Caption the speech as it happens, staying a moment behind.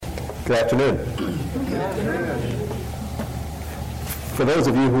Good afternoon. Good afternoon. For those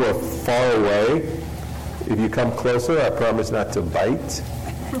of you who are far away, if you come closer, I promise not to bite.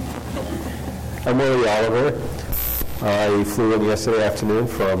 I'm Willie Oliver. I flew in yesterday afternoon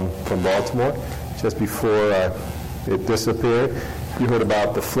from Baltimore, just before it disappeared. You heard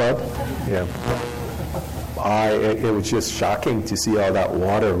about the flood? Yeah. It was just shocking to see all that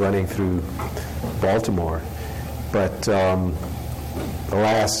water running through Baltimore. But the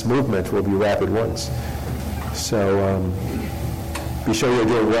last movement will be rapid ones. So be sure you're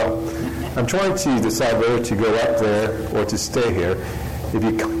doing well. I'm trying to decide whether to go up there or to stay here.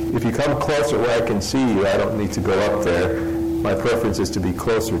 If you come closer where I can see you, I don't need to go up there. My preference is to be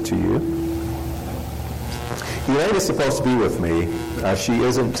closer to you. Elaine is supposed to be with me. She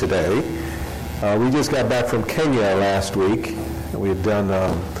isn't today. We just got back from Kenya last week. We had done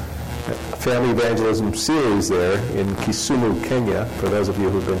a family evangelism series there in Kisumu, Kenya, for those of you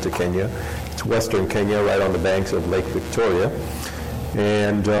who've been to Kenya. It's western Kenya, right on the banks of Lake Victoria.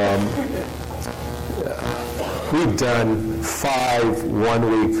 And we've done 5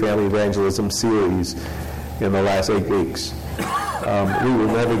 one-week family evangelism series in the last 8 weeks. We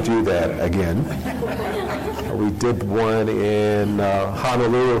will never do that again. We did one in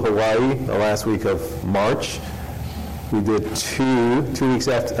Honolulu, Hawaii, the last week of March. We did a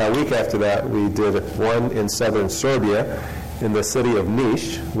week after that, we did one in southern Serbia, in the city of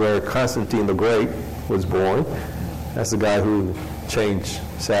Niš, where Constantine the Great was born. That's the guy who changed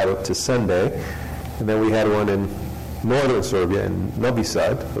Sabbath to Sunday. And then we had one in northern Serbia, in Novi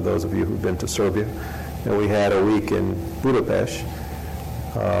Sad, for those of you who've been to Serbia. And we had a week in Budapest.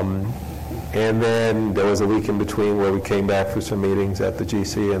 And then there was a week in between where we came back for some meetings at the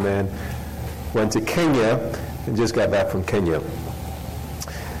GC, and then went to Kenya and just got back from Kenya.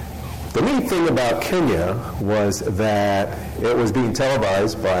 The neat thing about Kenya was that it was being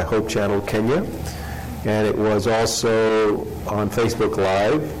televised by Hope Channel Kenya, and it was also on Facebook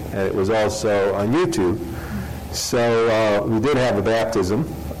Live, and it was also on YouTube. So we did have a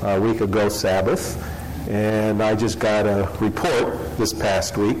baptism a week ago Sabbath, and I just got a report this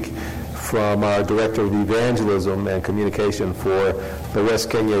past week from our Director of Evangelism and Communication for the West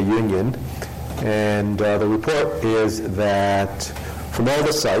Kenya Union. And the report is that from all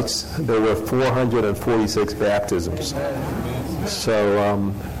the sites, there were 446 baptisms.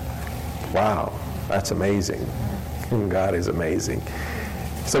 So, wow, that's amazing. God is amazing.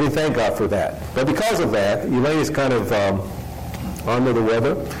 So we thank God for that. But because of that, Elaine is kind of under the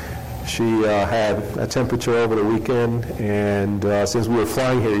weather. She had a temperature over the weekend, and since we were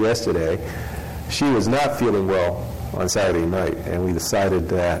flying here yesterday, she was not feeling well on Saturday night, and we decided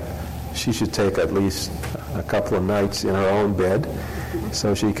that she should take at least a couple of nights in her own bed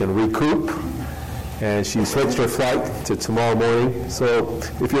so she can recoup. And she switched her flight to tomorrow morning. So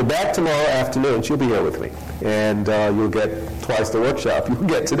if you're back tomorrow afternoon, she'll be here with me, and you'll get twice the workshop you'll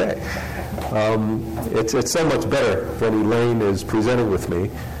get today. It's so much better when Elaine is presenting with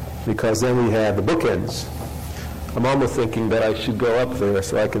me, because then we have the bookends. I'm almost thinking that I should go up there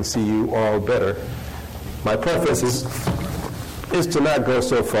so I can see you all better. My preference is to not go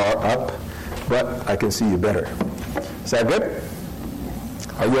so far up, but I can see you better. Is that good?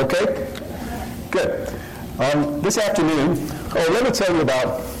 Are you okay? Good. This afternoon, let me tell you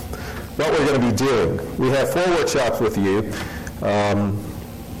about what we're going to be doing. We have 4 workshops with you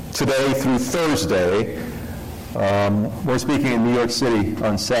today through Thursday. We're speaking in New York City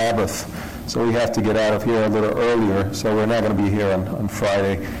on Sabbath, so we have to get out of here a little earlier, so we're not going to be here on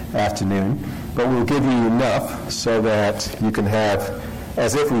Friday afternoon. But we'll give you enough so that you can have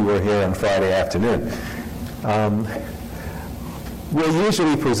as if we were here on Friday afternoon. We'll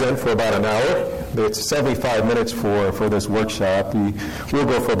usually present for about an hour. It's 75 minutes for this workshop. We'll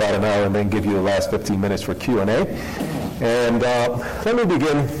go for about an hour and then give you the last 15 minutes for Q&A. And let me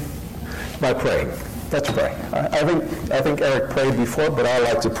begin by praying. Let's pray. I think Eric prayed before, but I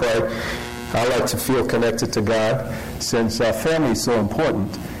like to pray. I like to feel connected to God, since family is so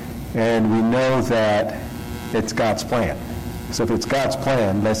important, and we know that it's God's plan. So if it's God's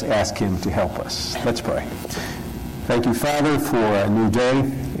plan, let's ask Him to help us. Let's pray. Thank you, Father, for a new day,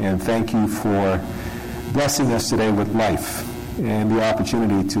 and thank you for blessing us today with life and the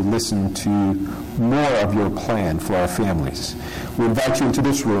opportunity to listen to more of your plan for our families. We invite you into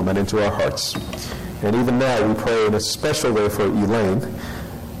this room and into our hearts. And even now, we pray in a special way for Elaine,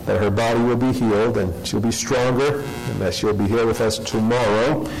 that her body will be healed and she'll be stronger, and that she'll be here with us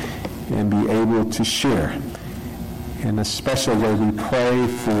tomorrow and be able to share. In a special way, we pray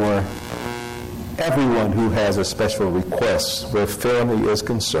for everyone who has a special request where family is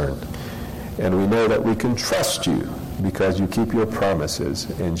concerned. And we know that we can trust you because you keep your promises.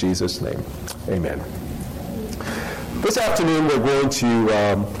 In Jesus' name, amen. This afternoon we're going to,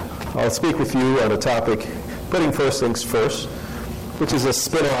 I'll speak with you on a topic, putting first things first, which is a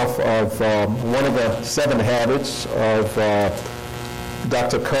spin-off of one of the 7 habits of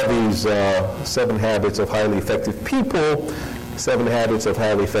Dr. Covey's 7 Habits of Highly Effective People, 7 Habits of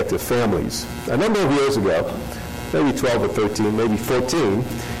Highly Effective Families. A number of years ago, maybe 12 or 13, maybe 14,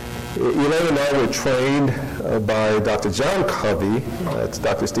 Elaine and I were trained by Dr. John Covey, that's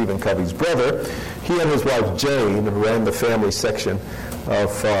Dr. Stephen Covey's brother. He and his wife Jane ran the family section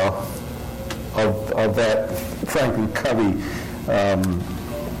of that Franklin Covey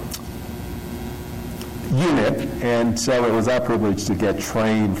unit, and so it was our privilege to get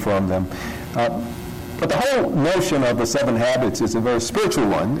trained from them. But the whole notion of the 7 habits is a very spiritual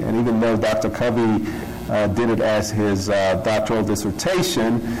one, and even though Dr. Covey did it as his doctoral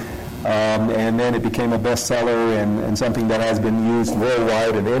dissertation, and then it became a bestseller and something that has been used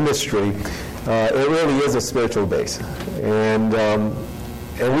worldwide in industry, it really is a spiritual base. And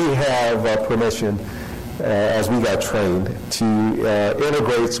we have permission, as we got trained, to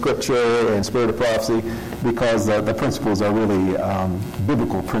integrate Scripture and Spirit of Prophecy because the principles are really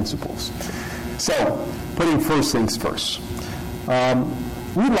biblical principles. So, putting first things first.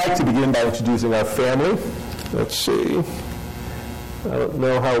 We'd like to begin by introducing our family. Let's see. I don't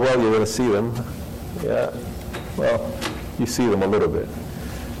know how well you're going to see them. Yeah, well, you see them a little bit.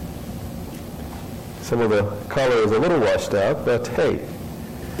 Some of the color is a little washed out, but hey,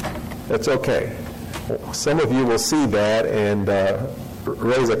 that's okay. Some of you will see that and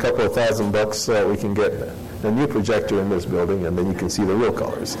raise a couple of $1,000 so that we can get a new projector in this building, and then you can see the real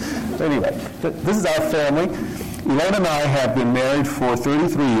colors. Anyway, this is our family. Elaine and I have been married for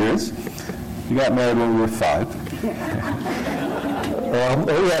 33 years. We got married when we were 5. We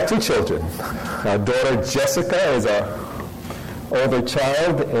have 2 children. Our daughter Jessica is our older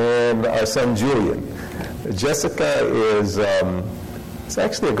child, and our son Julian. Jessica is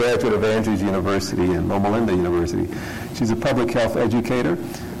actually a graduate of Andrews University and Loma Linda University. She's a public health educator,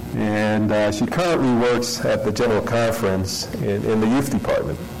 and she currently works at the General Conference in the youth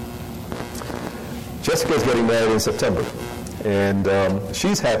department. Jessica is getting married in September, and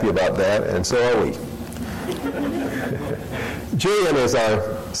she's happy about that, and so are we. Julian is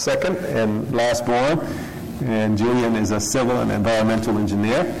our second and last born, and Julian is a civil and environmental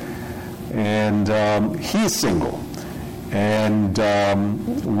engineer, and he's single and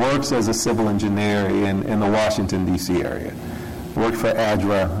works as a civil engineer in the Washington, D.C. area. Worked for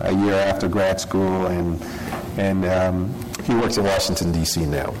ADRA a year after grad school, and he works in Washington, D.C.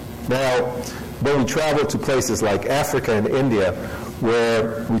 now. Now, when we travel to places like Africa and India,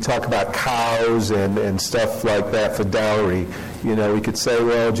 where we talk about cows and stuff like that for dowry, you know, we could say,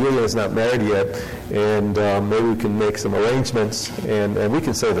 well, Julia's not married yet, and maybe we can make some arrangements, and we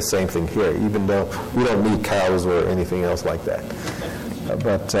can say the same thing here, even though we don't need cows or anything else like that.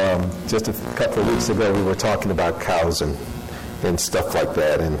 But just a couple of weeks ago, we were talking about cows and stuff like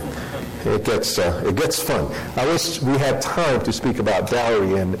that, and it gets fun. I wish we had time to speak about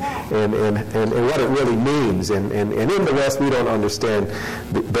dowry and what it really means. And in the West, we don't understand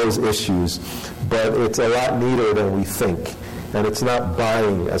those issues, but it's a lot neater than we think. And it's not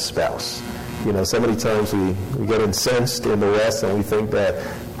buying a spouse. You know, so many times we get incensed in the West, and we think that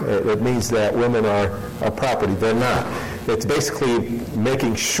it means that women are property. They're not. It's basically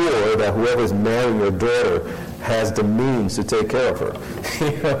making sure that whoever's marrying your daughter has the means to take care of her,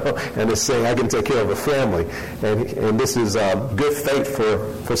 you know, and is saying, I can take care of a family. And this is good faith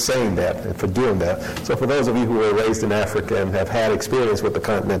for saying that and for doing that. So for those of you who were raised in Africa and have had experience with the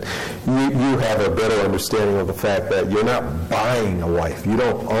continent, you have a better understanding of the fact that you're not buying a wife. You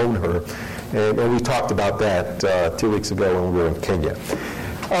don't own her. And we talked about that 2 weeks ago when we were in Kenya.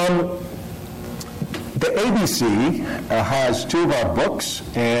 The ABC has 2 of our books,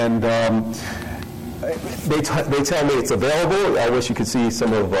 and they tell me it's available. I wish you could see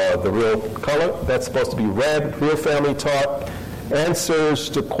some of the real color. That's supposed to be red, Real Family Talk, answers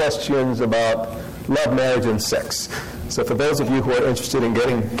to questions about love, marriage, and sex. So for those of you who are interested in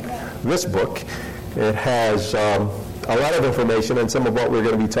getting this book, it has a lot of information, and some of what we're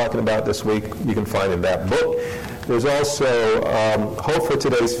going to be talking about this week you can find in that book. There's also Hope for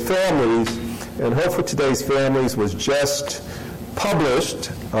Today's Families, and Hope for Today's Families was just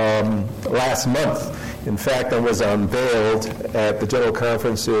published last month. In fact, it was unveiled at the General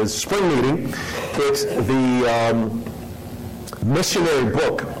Conference's spring meeting. It's the missionary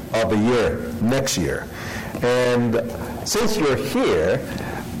book of the year, next year. And since you're here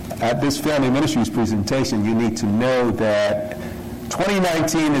at this Family Ministries presentation, you need to know that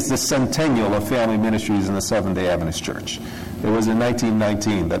 2019 is the centennial of family ministries in the Seventh-day Adventist Church. It was in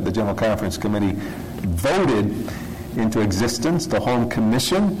 1919 that the General Conference Committee voted into existence the Home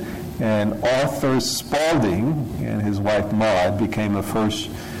Commission, and Arthur Spalding and his wife Maud became the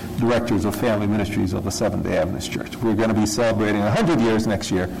first directors of family ministries of the Seventh-day Adventist Church. We're going to be celebrating 100 years next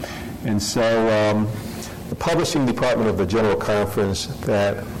year. And so the publishing department of the General Conference,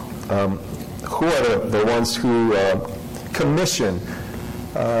 that who are the ones who commission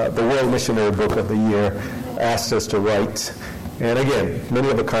the World Missionary Book of the Year, asked us to write. And again, many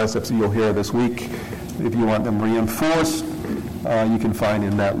of the concepts that you'll hear this week, if you want them reinforced, you can find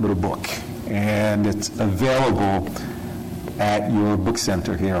in that little book. And it's available at your book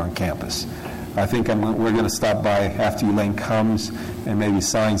center here on campus. I think we're going to stop by after Elaine comes and maybe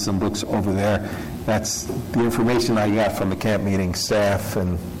sign some books over there. That's the information I got from the camp meeting staff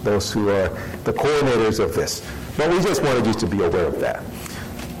and those who are the coordinators of this. But we just wanted you to be aware of that.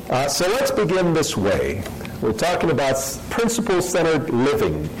 So let's begin this way. We're talking about principle-centered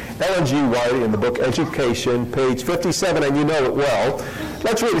living. Ellen G. White in the book Education, page 57, and you know it well.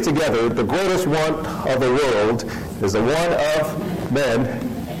 Let's read it together. The greatest want of the world is the one of men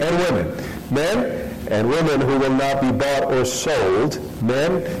and women. Men and women who will not be bought or sold.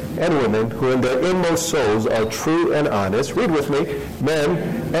 Men and women who in their inmost souls are true and honest. Read with me. Men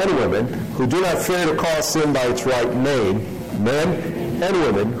and women who do not fear to call sin by its right name. Men and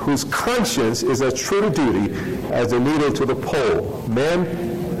women whose conscience is as true to duty as the needle to the pole. Men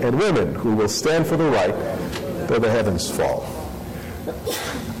and women who will stand for the right though the heavens fall.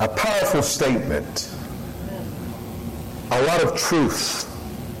 A powerful statement. A lot of truth.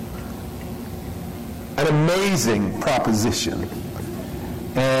 An amazing proposition.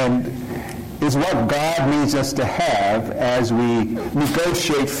 And is what God needs us to have as we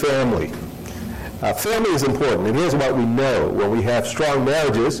negotiate family. Family is important, and here's what we know. When we have strong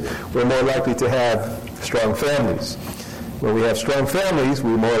marriages, we're more likely to have strong families. When we have strong families,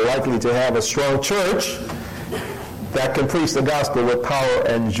 we're more likely to have a strong church that can preach the gospel with power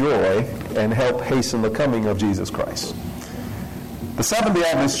and joy and help hasten the coming of Jesus Christ. The Seventh-day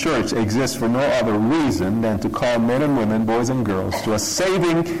Adventist Church exists for no other reason than to call men and women, boys and girls, to a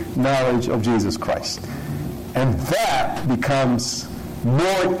saving knowledge of Jesus Christ. And that becomes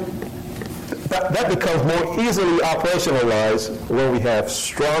more easily operationalized when we have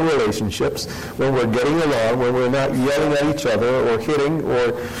strong relationships, when we're getting along, when we're not yelling at each other or hitting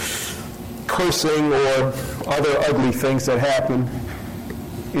or cursing or other ugly things that happen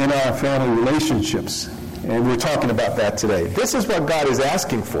in our family relationships. And we're talking about that today. This is what God is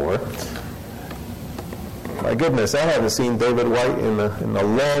asking for. My goodness, I haven't seen David White in a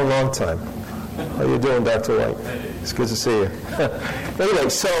long, long time. How you doing, Dr. White? It's good to see you. Anyway,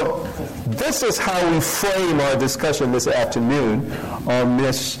 so this is how we frame our discussion this afternoon on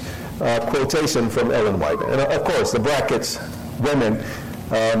this quotation from Ellen White. And of course, the brackets, women,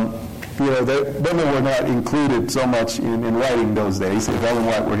 women were not included so much in writing those days. If Ellen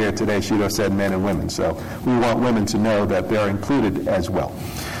White were here today, she'd have said men and women. So we want women to know that they're included as well.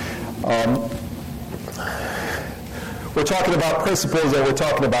 We're talking about principles and we're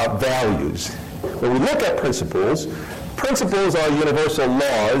talking about values. When we look at principles are universal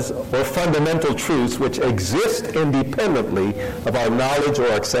laws or fundamental truths which exist independently of our knowledge or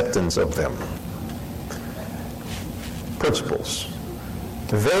acceptance of them. Principles.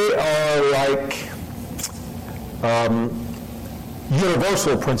 They are like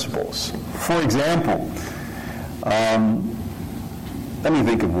universal principles. For example, let me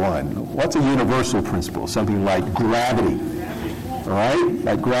think of one. What's a universal principle? Something like gravity, all right?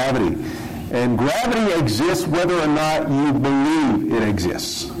 Like gravity. And gravity exists whether or not you believe it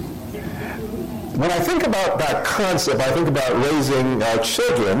exists. When I think about that concept, I think about raising our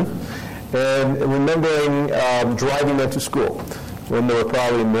children and remembering driving them to school when they were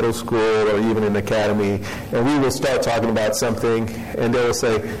probably in middle school or even in academy, and we will start talking about something, and they will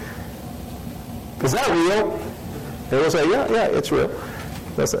say, "Is that real?" And we'll say, yeah, it's real.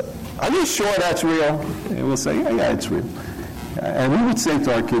 They'll say, "Are you sure that's real?" And we'll say, yeah, it's real. And we would say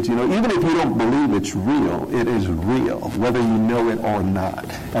to our kids, even if you don't believe it's real, it is real, whether you know it or not.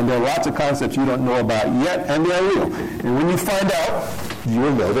 And there are lots of concepts you don't know about yet, and they're real. And when you find out, you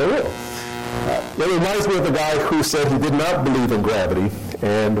will know they're real. It reminds me of the guy who said he did not believe in gravity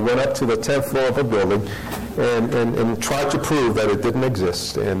and went up to the 10th floor of a building and tried to prove that it didn't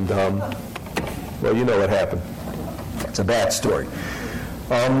exist. And, well, you know what happened. It's a bad story.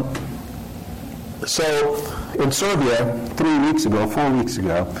 So in Serbia, 4 weeks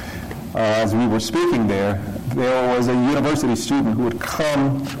ago, as we were speaking there, there was a university student who would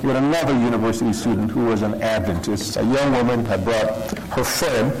come with another university student who was an Adventist. A young woman had brought her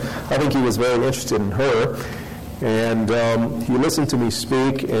friend. I think he was very interested in her. And he listened to me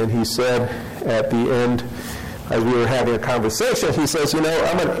speak, and he said at the end, as we were having a conversation, he says, I'm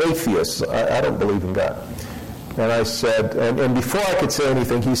an atheist. I don't believe in God. And I said, and before I could say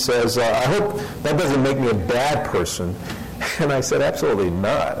anything, he says, I hope that doesn't make me a bad person. And I said, absolutely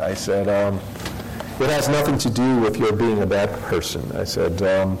not. I said, it has nothing to do with your being a bad person. I said,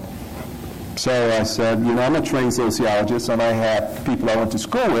 so I said, I'm a trained sociologist, and I have people I went to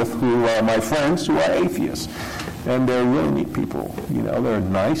school with who are my friends who are atheists. And they're really neat people. They're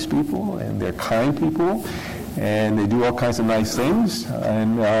nice people, and they're kind people, and they do all kinds of nice things.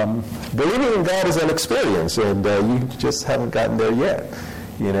 And believing in God is an experience, and you just haven't gotten there yet.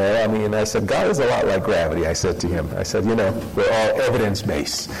 I said, God is a lot like gravity, I said to him. I said, we're all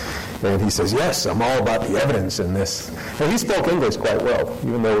evidence-based. And he says, yes, I'm all about the evidence in this. And he spoke English quite well,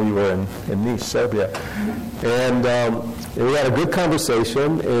 even though we were in Niš, Serbia. And we had a good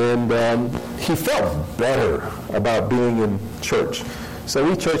conversation, and he felt better about being in church. So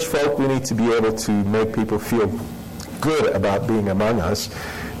we church folk, we need to be able to make people feel good about being among us.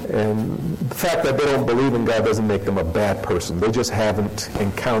 And the fact that they don't believe in God doesn't make them a bad person. They just haven't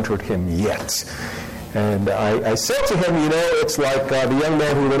encountered him yet. And I said to him, it's like the young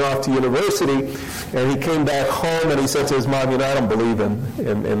man who went off to university, and he came back home, and he said to his mom, I don't believe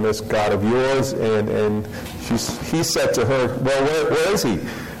in this God of yours. And he said to her, well, where is he?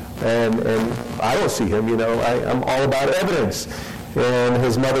 And I don't see him, I'm all about evidence. And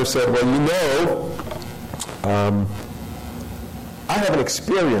his mother said, well, I have an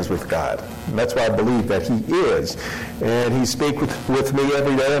experience with God. And that's why I believe that he is. And he speaks with me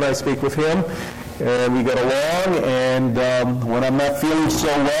every day, and I speak with him. And we get along, and when I'm not feeling so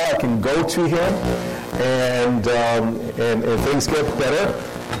well, I can go to him, and things get better.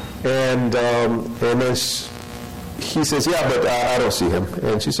 And then he says, yeah, but I don't see him.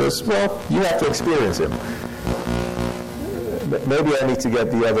 And she says, well, you have to experience him. Maybe I need to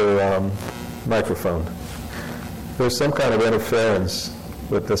get the other microphone. There's some kind of interference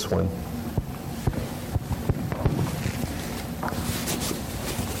with this one.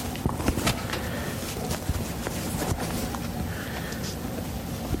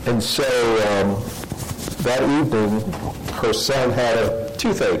 And so that evening, her son had a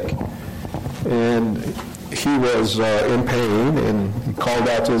toothache, and he was in pain, and he called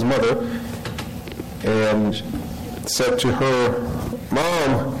out to his mother and said to her,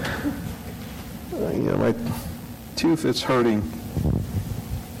 Mom, my tooth is hurting.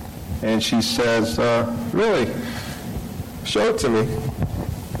 And she says, really? Show it to me.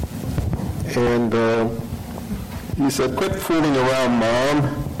 And he said, quit fooling around,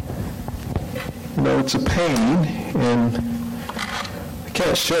 Mom. It's a pain, and I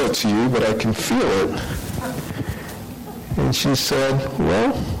can't show it to you, but I can feel it. And she said,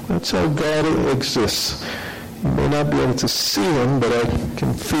 well, that's how God exists. You may not be able to see him, but I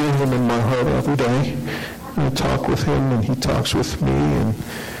can feel him in my heart every day. I talk with him, and he talks with me, and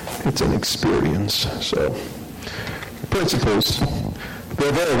it's an experience. So, principles,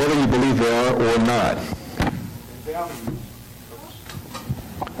 they're there whether you believe they are or not.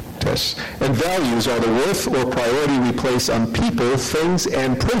 Yes. And values are the worth or priority we place on people, things,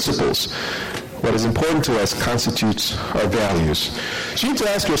 and principles. What is important to us constitutes our values. So you need to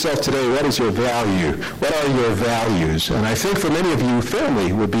ask yourself today, what is your value? What are your values? And I think for many of you,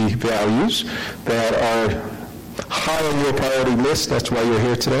 family would be values that are high on your priority list. That's why you're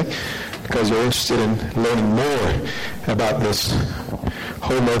here today, because you're interested in learning more about this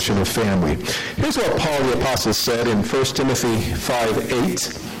whole notion of family. Here's what Paul the Apostle said in 1 Timothy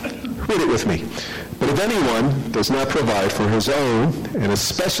 5:8. Read it with me. But if anyone does not provide for his own, and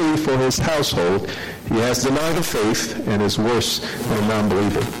especially for his household, he has denied the faith and is worse than a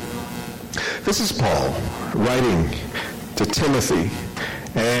non-believer. This is Paul writing to Timothy,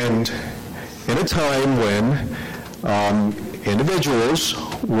 and in a time when individuals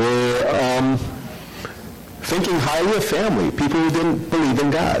were thinking highly of family, people who didn't believe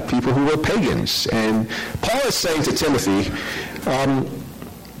in God, people who were pagans. And Paul is saying to Timothy,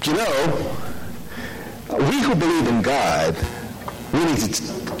 we who believe in God, we need to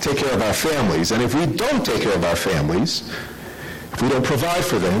take care of our families. And if we don't take care of our families, if we don't provide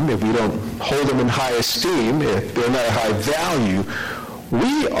for them, if we don't hold them in high esteem, if they're not a high value,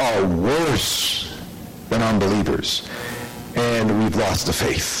 we are worse than unbelievers. And we've lost the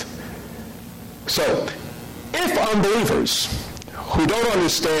faith. So, if unbelievers who don't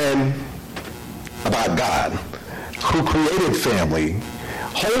understand about God, who created family,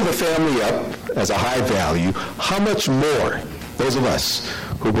 hold the family up as a high value, how much more those of us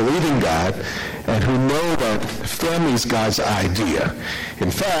who believe in God and who know that family is God's idea.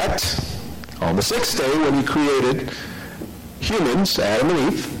 In fact, on the sixth day when he created humans, Adam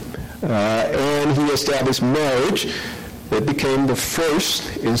and Eve, and he established marriage, it became the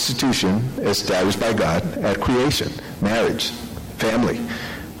first institution established by God at creation. Marriage, family.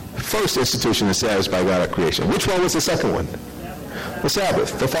 First institution established by God at creation. Which one was the second one? The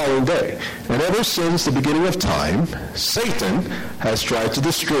Sabbath, the following day. And ever since the beginning of time, Satan has tried to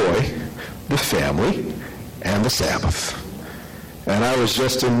destroy the family and the Sabbath. And I was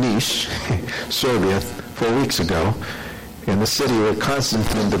just in Niš, Serbia, 4 weeks ago, in the city where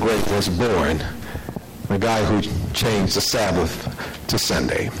Constantine the Great was born, the guy who changed the Sabbath to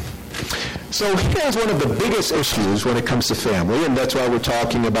Sunday. So here's one of the biggest issues when it comes to family, and that's why we're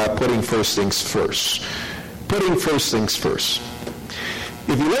talking about putting first things first. Putting first things first.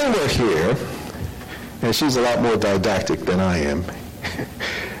 If Elaine were here, and she's a lot more didactic than I am,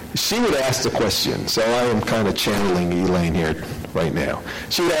 she would ask the question. So I am kind of channeling Elaine here right now.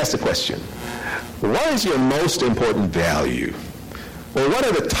 She would ask the question, what is your most important value? Or what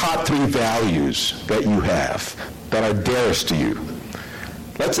are the top 3 values that you have that are dearest to you?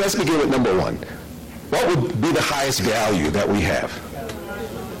 Let's begin with number 1. What would be the highest value that we have?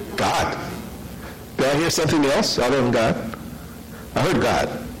 God. Did I hear something else other than God? I heard God.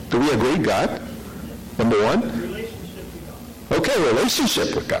 Do we agree, God? Number 1? Okay,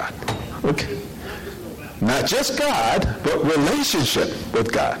 relationship with God. Okay. Not just God, but relationship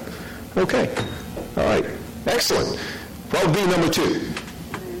with God. Okay. All right. Excellent. What would be number 2?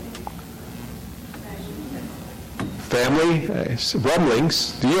 Family,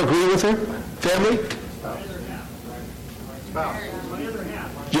 rumblings. Do you agree with her? Family?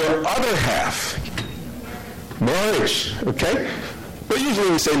 Your other half. Marriage, okay? But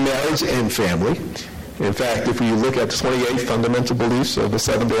usually we say marriage and family. In fact, if you look at the 28 fundamental beliefs of the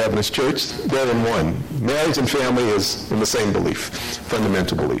Seventh-day Adventist Church, they're in one. Marriage and family is in the same belief,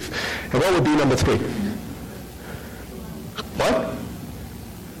 fundamental belief. And what would be number 3? What?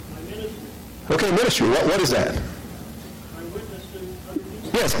 Okay, ministry. What is that?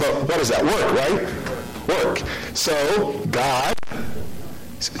 Yes, but what is that? Work, right? Work. So, God,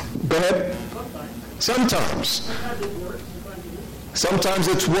 go ahead. Sometimes. Sometimes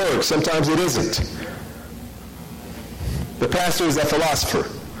it's work. Sometimes it isn't. The pastor is a philosopher.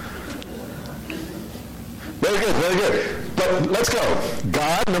 Very good, very good. But let's go.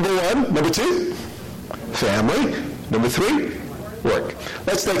 God, number 1. Number 2, family. Number 3, work.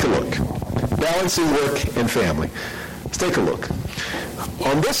 Let's take a look. Balancing work and family. Let's take a look.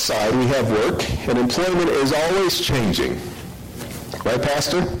 On this side, we have work, and employment is always changing. Right,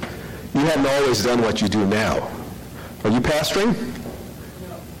 Pastor? You haven't always done what you do now. Are you pastoring?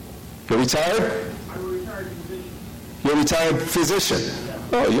 You're retired? I'm a retired physician. You're a retired physician.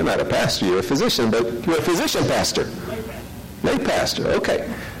 Oh, you're not a pastor. You're a physician, but you're a physician pastor. Lay pastor.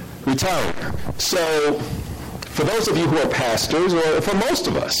 Okay. Retired. So, for those of you who are pastors, or for most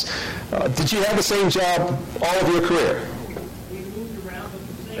of us, did you have the same job all of your career? We moved around, but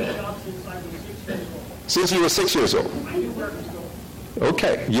the same job since I was 6 years old. Since you were 6 years old? I knew where it was going.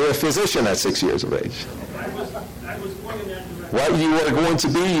 Okay. You're a physician at 6 years of age. I was going in that direction. What you were going to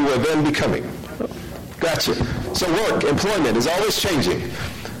be, you were then becoming. Gotcha. So work, employment is always changing.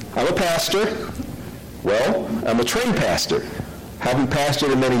 I'm a pastor. Well, I'm a trained pastor. Haven't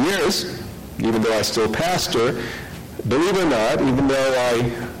pastored in many years, even though I still pastor. Believe it or not, even though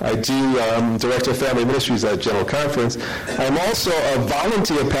I do Director of Family Ministries at General Conference, I'm also a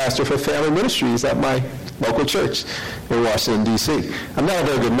volunteer pastor for Family Ministries at my local church in Washington, D.C. I'm not a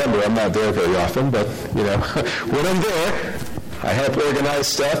very good member. I'm not there very often, but, when I'm there, I help organize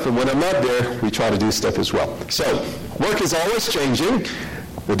stuff, and when I'm not there, we try to do stuff as well. So, work is always changing.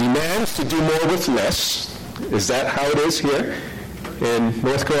 The demands to do more with less. Is that how it is here in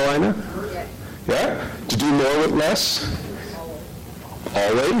North Carolina? Yeah? To do more with less?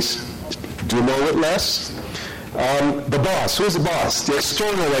 Always? Do more with less? The boss. Who's the boss? The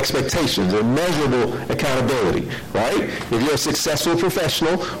external expectations and measurable accountability, right? If you're a successful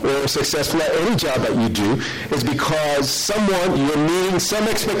professional or successful at any job that you do, it's because you're meeting some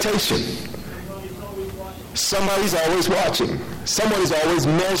expectation. Somebody's always watching. Someone is always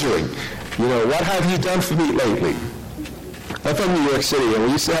measuring. What have you done for me lately? I'm from New York City, and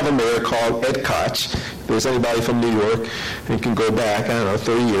we used to have a mayor called Ed Koch. If there's anybody from New York who can go back,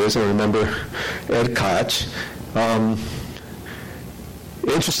 30 years and remember Ed Koch.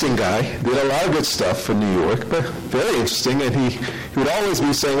 Interesting guy, did a lot of good stuff for New York, but very interesting, and he would always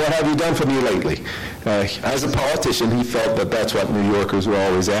be saying, what have you done for me lately? As a politician, he felt that that's what New Yorkers were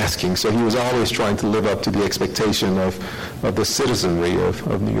always asking, so he was always trying to live up to the expectation of the citizenry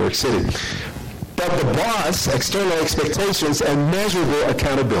of New York City. But the boss, external expectations and measurable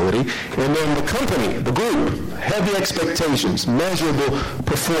accountability, and then the company, the group, heavy expectations, measurable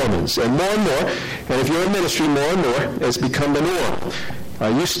performance, and more, and if you're in ministry, more and more, it's become the norm.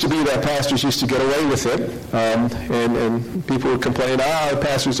 Used to be that pastors used to get away with it, and people would complain,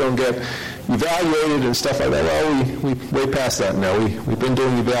 pastors don't get evaluated and stuff like that. Well, we're way past that now. We've been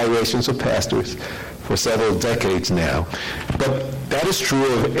doing evaluations of pastors for several decades now. But that is true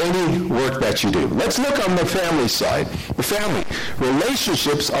of any work that you do. Let's look on the family side. The family.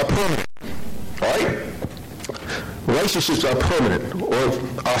 Relationships are permanent. All right? Relationships are permanent, or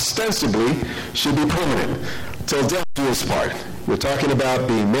ostensibly should be permanent, till death do us part. We're talking about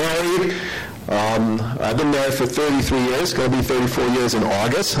being married. I've been married for 33 years, going to be 34 years in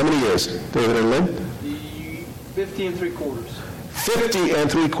August. How many years, David and Lynn? 50 3/4. 50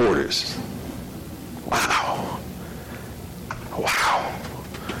 3/4. Wow.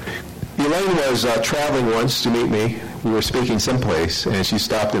 Elaine was traveling once to meet me. We were speaking someplace, and she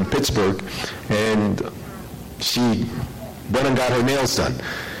stopped in Pittsburgh, and she went and got her nails done,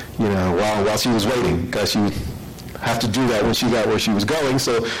 while she was waiting, because she would have to do that when she got where she was going.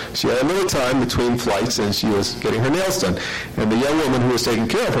 So she had a little time between flights, and she was getting her nails done. And the young woman who was taking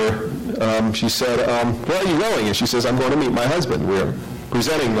care of her, she said, where are you going? And she says, I'm going to meet my husband. We're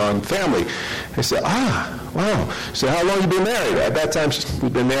presenting on family. I said, wow. She said, how long have you been married? At that time,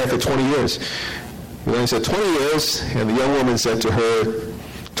 we'd been married for 20 years. And then I said, 20 years? And the young woman said to her,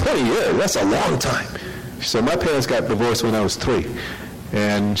 20 years? That's a long time. She said, my parents got divorced when I was 3.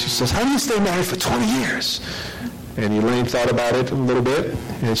 And she says, how do you stay married for 20 years? And Elaine thought about it a little bit,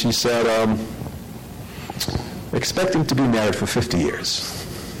 and she said, expecting to be married for 50 years.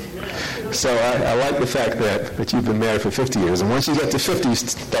 So I like the fact that you've been married for 50 years. And once you get to 50, you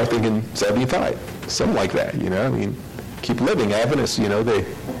start thinking 75, something like that, keep living. Adventists, they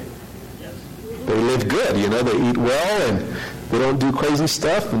live good, they eat well, and they don't do crazy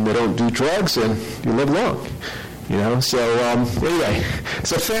stuff, and they don't do drugs, and you live long. So anyway,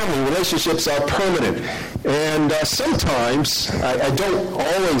 so family relationships are permanent. And sometimes I don't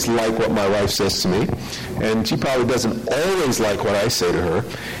always like what my wife says to me, and she probably doesn't always like what I say to her.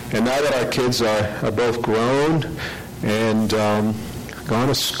 And now that our kids are both grown and gone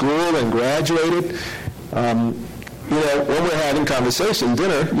to school and graduated, when we're having conversation,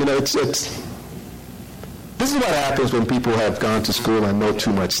 dinner, this is what happens when people have gone to school and know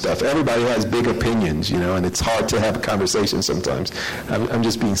too much stuff. Everybody has big opinions, and it's hard to have a conversation sometimes. I'm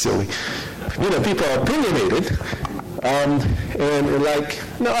just being silly. People are opinionated, and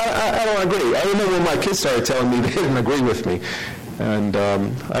no, I don't agree. I remember when my kids started telling me they didn't agree with me, and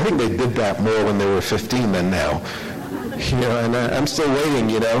I think they did that more when they were 15 than now. And I'm still waiting,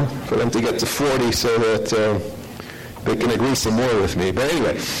 for them to get to 40 so that they can agree some more with me. But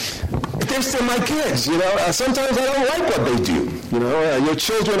anyway, they're still my kids, Sometimes I don't like what they do, Your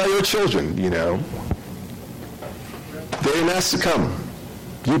children are your children, They didn't ask to come.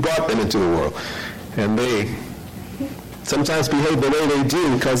 You brought them into the world. And they sometimes behave the way they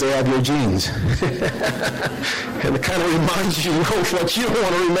do because they have your genes. And it kind of reminds you of what you don't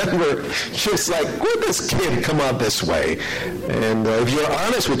want to remember. Just like, where'd this kid come out this way? And if you're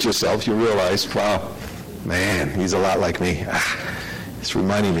honest with yourself, you realize, wow, man, he's a lot like me. It's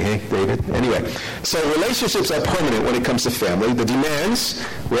reminding me, hey, David? Anyway, so relationships are permanent when it comes to family. The demands,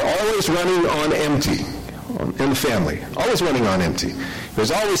 we're always running on empty in the family, always running on empty.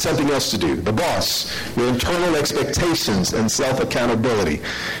 There's always something else to do. The boss, your internal expectations and self-accountability.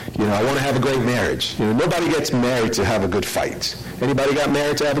 I want to have a great marriage. Nobody gets married to have a good fight. Anybody got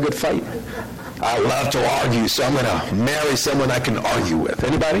married to have a good fight? I love to argue, so I'm going to marry someone I can argue with.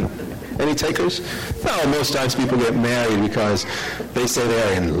 Anybody? Any takers? No, most times people get married because they say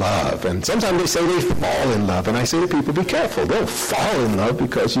they're in love. And sometimes they say they fall in love. And I say to people, be careful. Don't fall in love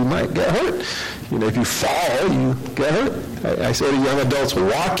because you might get hurt. If you fall, you get hurt. I say to young adults,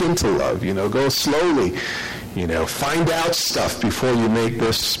 walk into love. Go slowly. Find out stuff before you make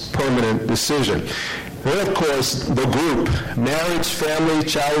this permanent decision. Then, of course, the group, marriage, family,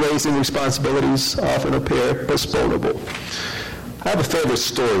 child-raising responsibilities often appear postponable. I have a favorite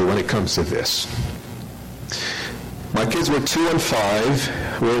story when it comes to this. My kids were 2 and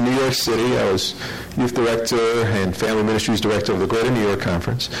 5. We're in New York City. I was youth director and family ministries director of the Greater New York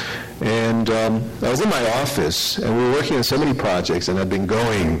Conference. And I was in my office, and we were working on so many projects, and I've been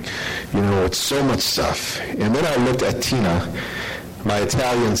going, with so much stuff. And then I looked at Tina, my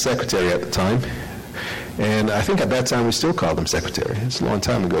Italian secretary at the time. And I think at that time we still called them secretary. It's a long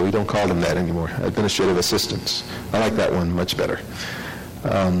time ago. We don't call them that anymore. Administrative assistants. I like that one much better.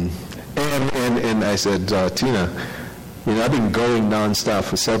 And I said, Tina, I've been going nonstop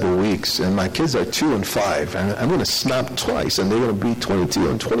for several weeks, and my kids are 2 and 5, and I'm going to snap twice, and they're going to be 22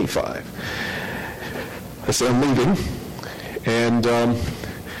 and 25. I said, I'm leaving. And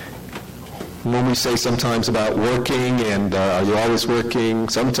when we say sometimes about working, and are you always working?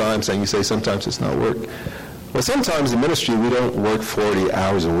 Sometimes, and you say sometimes it's not work. Well, sometimes in ministry we don't work 40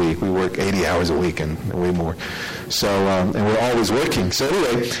 hours a week. We work 80 hours a week and way more. So, and we're always working. So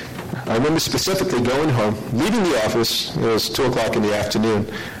anyway, I remember specifically going home, leaving the office. It was 2 o'clock in the afternoon,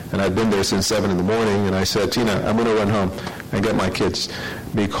 and I'd been there since 7 in the morning, and I said, Tina, I'm going to run home and get my kids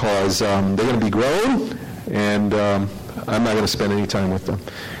because they're going to be grown, and I'm not going to spend any time with them.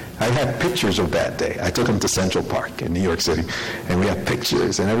 I have pictures of that day. I took them to Central Park in New York City, and we have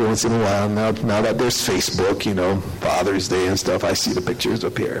pictures. And every once in a while, now that there's Facebook, Father's Day and stuff, I see the pictures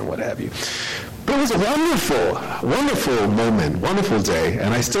up here and what have you. But it was a wonderful, wonderful moment, wonderful day,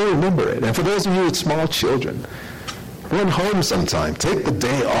 and I still remember it. And for those of you with small children, run home sometime. Take the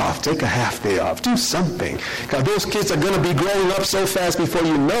day off. Take a half day off. Do something. Because those kids are going to be growing up so fast before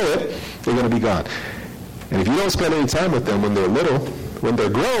you know it, they're going to be gone. And if you don't spend any time with them when they're little, when they're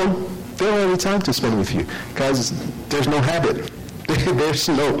grown, they don't have any time to spend with you because there's no habit. There's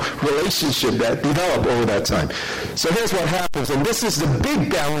no relationship that developed over that time. So here's what happens, and this is the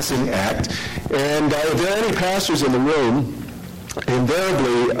big balancing act. And if there are any pastors in the room,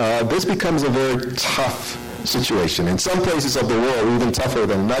 invariably, this becomes a very tough situation. In some places of the world, even tougher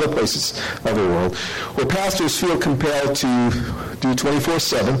than in other places of the world, where pastors feel compelled to do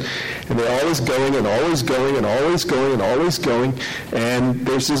 24/7, and they're always going and always going and always going and always going, and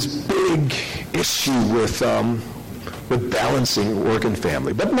there's this big issue with balancing work and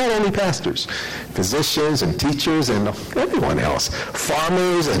family. But not only pastors, physicians and teachers and everyone else,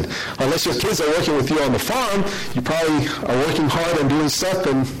 farmers, and unless your kids are working with you on the farm, you probably are working hard and doing stuff,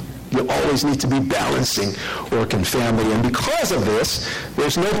 and you always need to be balancing work and family. And because of this,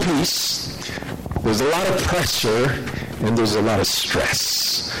 there's no peace, there's a lot of pressure, and there's a lot of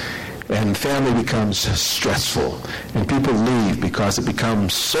stress. And family becomes stressful. And people leave because it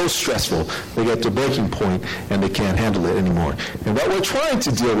becomes so stressful, they get to a breaking point and they can't handle it anymore. And what we're trying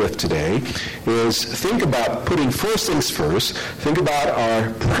to deal with today is think about putting first things first, think about our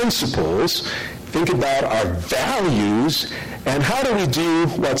principles, think about our values, and how do we do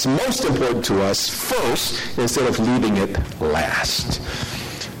what's most important to us first instead of leaving it last.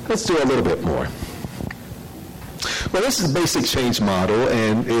 Let's do a little bit more. Well, this is the basic change model,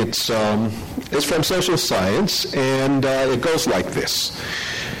 and it's from social science, and it goes like this.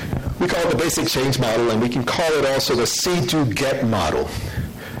 We call it the basic change model, and we can call it also the see to get model.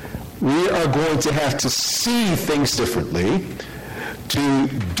 We are going to have to see things differently, to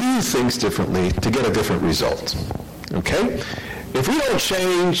do things differently, to get a different result. Okay? If we don't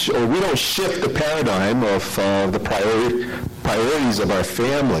change or we don't shift the paradigm of the priorities of our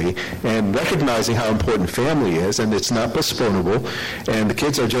family and recognizing how important family is, and it's not postponable, and the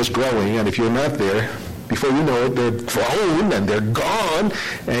kids are just growing, and if you're not there, before you know it, they're grown and they're gone,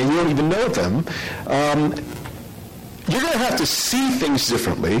 and you don't even know them, you're going to have to see things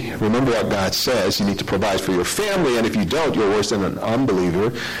differently. Remember what God says. You need to provide for your family, and if you don't, you're worse than an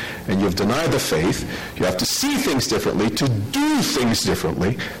unbeliever, and you've denied the faith. You have to see things differently, to do things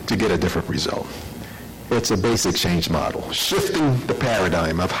differently, to get a different result. It's a basic change model, shifting the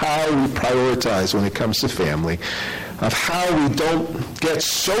paradigm of how we prioritize when it comes to family, of how we don't get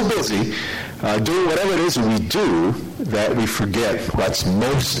so busy doing whatever it is we do that we forget what's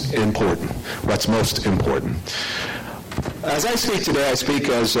most important. What's most important. As I speak today, I speak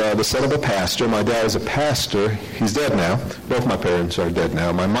as the son of a pastor. My dad is a pastor. He's dead now. Both my parents are dead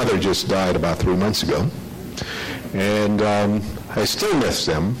now. My mother just died about 3 months ago. And I still miss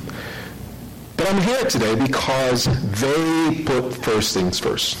them. But I'm here today because they put first things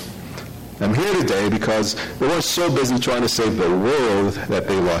first. I'm here today because they were so busy trying to save the world that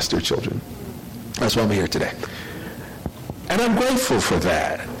they lost their children. That's why I'm here today. And I'm grateful for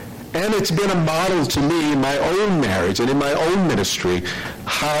that. And it's been a model to me in my own marriage and in my own ministry,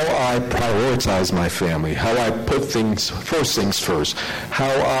 how I prioritize my family, how I put first things first, how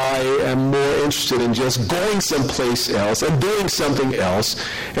I am more interested in just going someplace else and doing something else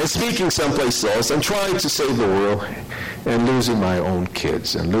and speaking someplace else and trying to save the world and losing my own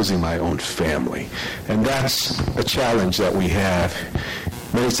kids and losing my own family. And that's a challenge that we have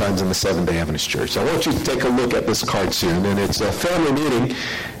many times in the Seventh-day Adventist Church. I want you to take a look at this cartoon, and it's a family meeting,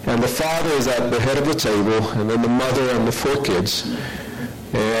 And the father is at the head of the table, and then the mother and the 4 kids.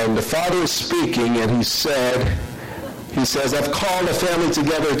 And the father is speaking, and he says, I've called a family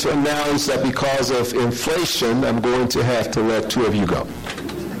together to announce that because of inflation, I'm going to have to let 2 of you go.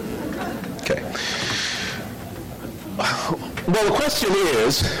 Okay. Well, the question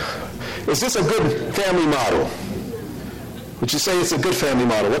is this a good family model? Would you say it's a good family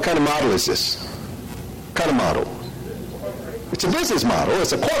model? What kind of model is this? What kind of model? It's a business model.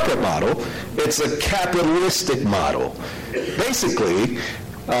 It's a corporate model. It's a capitalistic model. Basically,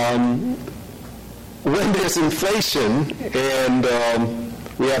 when there's inflation and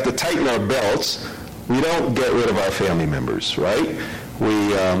we have to tighten our belts, we don't get rid of our family members, right?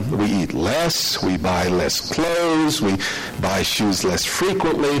 We eat less, we buy less clothes, we buy shoes less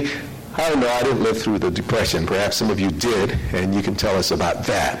frequently. I don't know, I didn't live through the Depression. Perhaps some of you did, and you can tell us about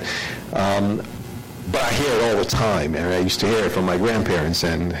that. But I hear it all the time, and I used to hear it from my grandparents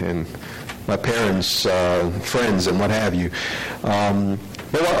and my parents' friends and what have you.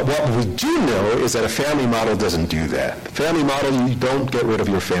 But what we do know is that a family model doesn't do that. Family model, you don't get rid of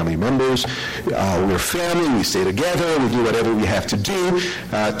your family members. We're family, we stay together, we do whatever we have to do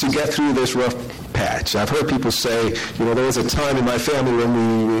to get through this rough patch. I've heard people say, there was a time in my family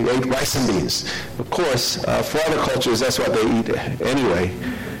when we ate rice and beans. Of course, for other cultures, that's what they eat anyway,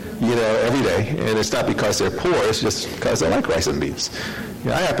 every day. And it's not because they're poor, it's just because they like rice and beans.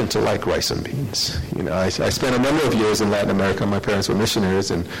 I happen to like rice and beans. I spent a number of years in Latin America. My parents were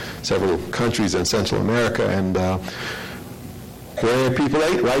missionaries in several countries in Central America, and where people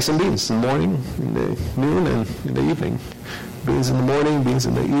ate rice and beans in the morning, in the noon, and in the evening. Beans in the morning, beans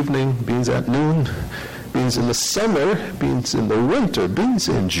in the evening, beans at noon, beans in the summer, beans in the winter, beans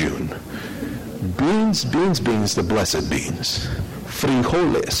in June. Beans, beans, beans, the blessed beans.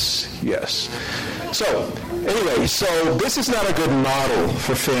 Frijoles, yes. So, anyway, so this is not a good model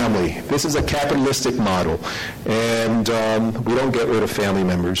for family. This is a capitalistic model, and we don't get rid of family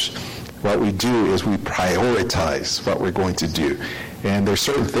members. What we do is we prioritize what we're going to do. And there's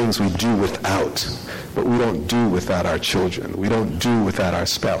certain things we do without, but we don't do without our children. We don't do without our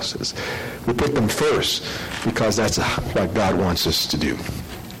spouses. We put them first because that's what God wants us to do.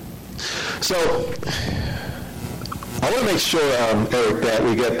 So, I want to make sure, Eric, that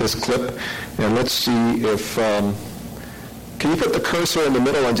we get this clip, and let's see if, can you put the cursor in the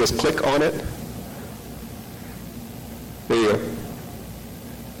middle and just click on it? There you go.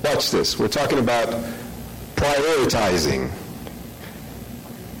 Watch this. We're talking about prioritizing.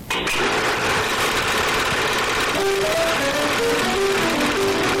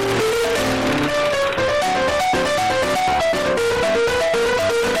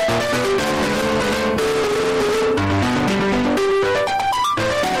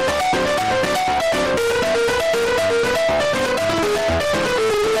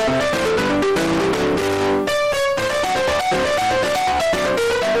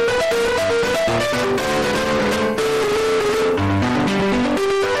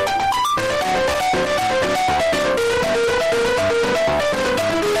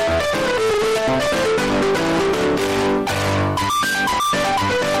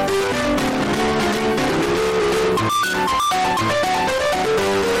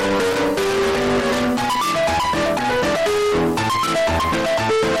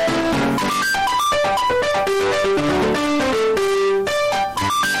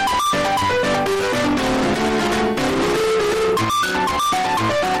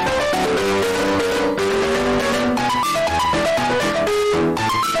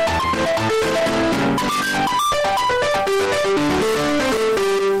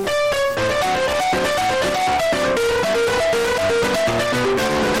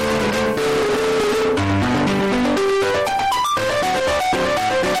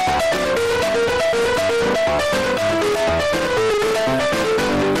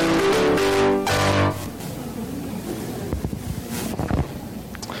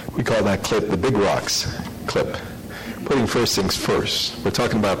 That clip, the Big Rocks clip, putting first things first. We're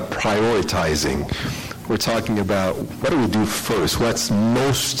talking about prioritizing. We're talking about what do we do first, what's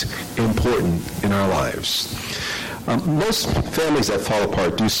most important in our lives. Most families that fall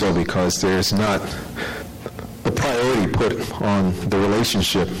apart do so because there's not the priority put on the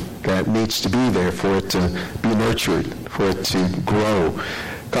relationship that needs to be there for it to be nurtured, for it to grow.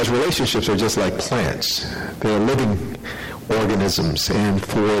 Because relationships are just like plants. They're living organisms, and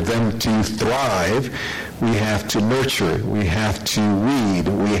for them to thrive, we have to nurture, we have to weed,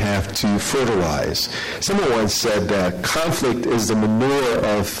 we have to fertilize. Someone once said that conflict is the manure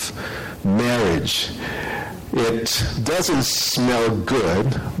of marriage. It doesn't smell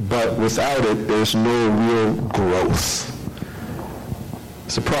good, but without it, there's no real growth.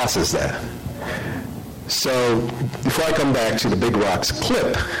 So process that. So before I come back to the Big Rocks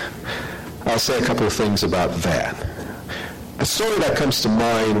clip, I'll say a couple of things about that. The story that comes to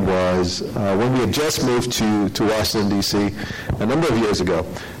mind was when we had just moved to Washington, D.C. a number of years ago,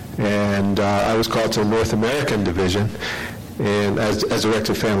 and I was called to a North American division and as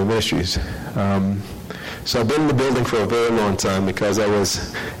Director of Family Ministries. So I've been in the building for a very long time because I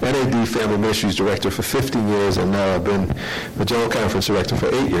was NAD Family Ministries Director for 15 years, and now I've been the General Conference Director for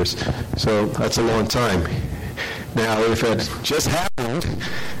 8 years. So that's a long time. Now, if it just happened,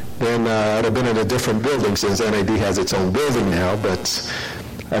 then I'd have been in a different building since NAD has its own building now, but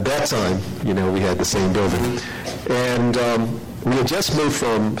at that time, we had the same building. And we had just moved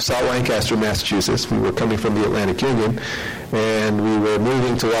from South Lancaster, Massachusetts. We were coming from the Atlantic Union, and we were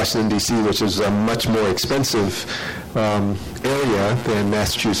moving to Washington, D.C., which is a much more expensive area than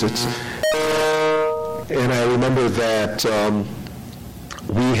Massachusetts. And I remember that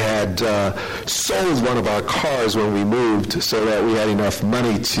we had sold one of our cars when we moved so that we had enough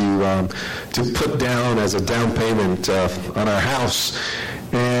money to put down as a down payment on our house.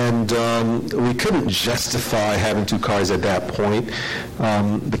 And we couldn't justify having 2 cars at that point.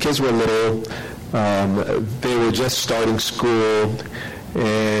 The kids were little. They were just starting school.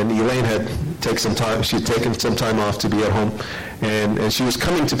 And Elaine had taken some time. She had taken some time off to be at home. And she was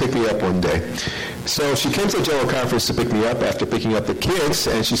coming to pick me up one day. So she came to the General Conference to pick me up after picking up the kids.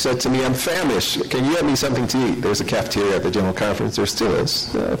 And she said to me, "I'm famished. Can you get me something to eat?" There's a cafeteria at the General Conference. There still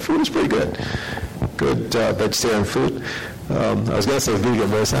is. Food is pretty good. Good vegetarian food. I was going to say vegan,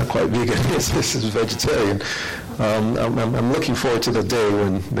 but it's not quite vegan. This is vegetarian. I'm looking forward to the day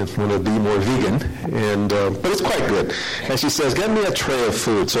when it'll be more vegan, but it's quite good. And she says, "Get me a tray of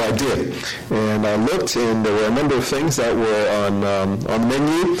food." So I did, and I looked, and there were a number of things that were on the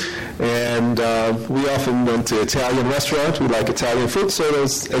menu. And we often went to Italian restaurants. We like Italian food, so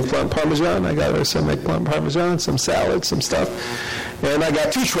there's eggplant parmesan. I got her some eggplant parmesan, some salad, some stuff. And I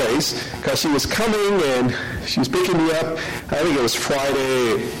got 2 trays because she was coming and she was picking me up. I think it was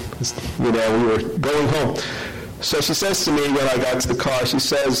Friday. We were going home. So she says to me when I got to the car, she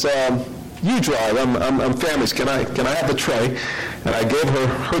says, "You drive. I'm famished. Can I have the tray?" And I gave her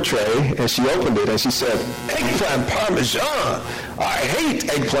her tray, and she opened it, and she said, "Eggplant parmesan. I hate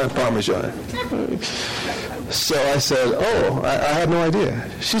eggplant parmesan." So I said, "Oh, I had no idea."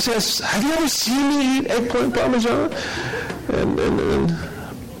 She says, "Have you ever seen me eat eggplant parmesan?" And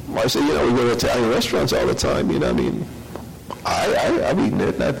I said, "We go to Italian restaurants all the time. I've eaten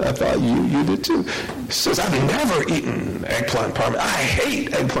it, and I thought you did too." She says, "I've never eaten eggplant parmesan. I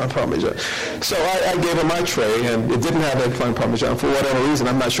hate eggplant parmesan." So I gave her my tray, and it didn't have eggplant parmesan for whatever reason.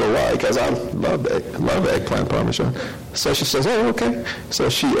 I'm not sure why, because I love eggplant parmesan. So she says, "Oh, okay." So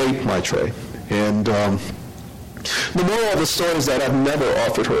she ate my tray. And the moral of the story is that I've never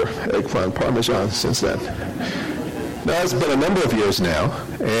offered her eggplant parmesan since then. Now, it's been a number of years now,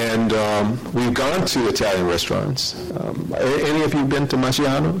 and we've gone to Italian restaurants. Any of you been to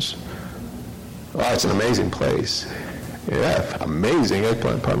Maggiano's? Oh, it's an amazing place. Yeah, amazing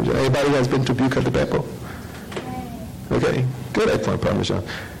eggplant parmesan. Anybody has been to Buca di Beppo? Okay, good eggplant parmesan.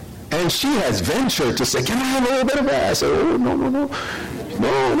 And she has ventured to say, "Can I have a little bit of that?" I said, "Oh, no. No,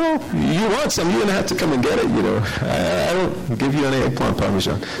 you want some, you're going to have to come and get it, I don't give you any eggplant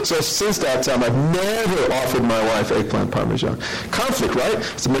parmesan." So since that time, I've never offered my wife eggplant parmesan. Conflict, right?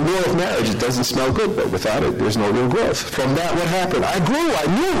 It's the manure of marriage. It doesn't smell good, but without it, there's no real growth. From that, what happened? I grew, I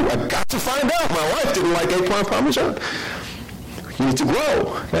knew, I got to find out my wife didn't like eggplant parmesan. You need to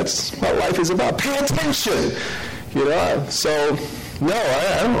grow. That's what life is about. Pay attention, so... No,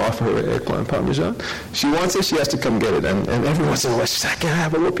 I don't offer her eggplant parmesan. She wants it, she has to come get it. And every once in a while, she says, "I can't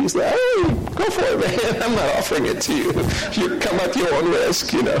have a little piece." Like, "Hey, go for it, man. I'm not offering it to you. You come at your own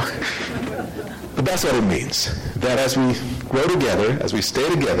risk, But that's what it means. That as we grow together, as we stay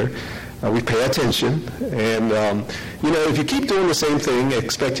together, we pay attention. And, if you keep doing the same thing,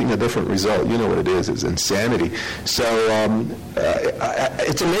 expecting a different result, you know what it is. It's insanity. So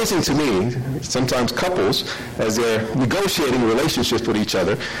it's amazing to me, sometimes couples, as they're negotiating relationships with each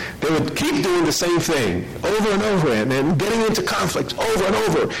other, they would keep doing the same thing over and over and getting into conflict over and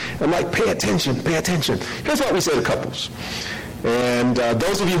over. And pay attention, pay attention. Here's what we say to couples. And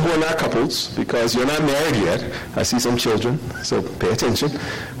those of you who are not couples, because you're not married yet, I see some children, so pay attention.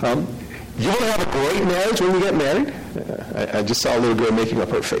 You want to have a great marriage when you get married? I just saw a little girl making up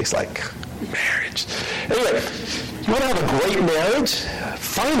her face like, marriage. Anyway, you want to have a great marriage?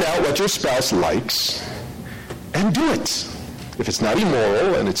 Find out what your spouse likes and do it. If it's not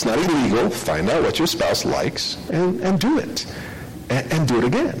immoral and it's not illegal, find out what your spouse likes and do it. And do it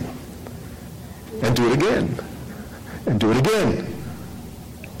again. And do it again. And do it again.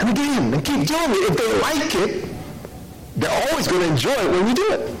 again and keep doing it. If they like it, they're always going to enjoy it when you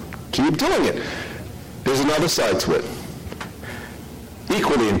do it. Keep doing it. There's another side to it.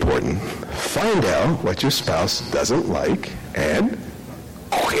 Equally important, find out what your spouse doesn't like and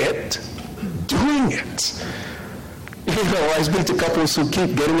quit doing it. You know, I speak to couples who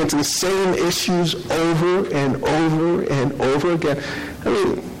keep getting into the same issues over and over and over again. I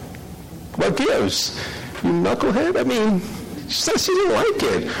mean, what gives? You knucklehead? I mean, she said she didn't like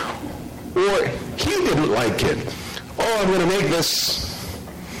it. Or he didn't like it. Oh, I'm going to make this,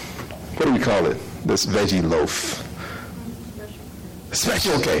 what do we call it? This veggie loaf.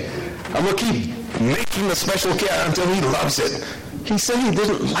 Special K. I'm going to keep making the Special K until he loves it. He said he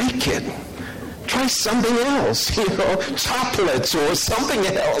didn't like it. Try something else, you know, chocolates or something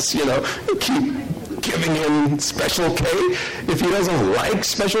else, you know. You keep giving him Special K. If he doesn't like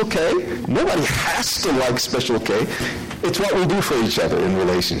Special K, nobody has to like Special K. It's what we do for each other in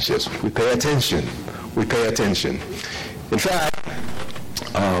relationships. We pay attention. We pay attention. In fact,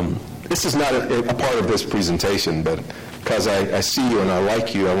 this is not a part of this presentation, but because I see you and I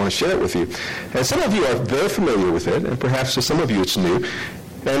like you, I want to share it with you. And some of you are very familiar with it, and perhaps for some of you it's new.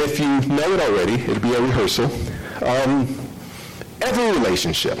 And if you know it already, it'll be a rehearsal. Every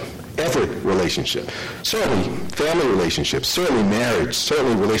relationship, certainly family relationships, certainly marriage,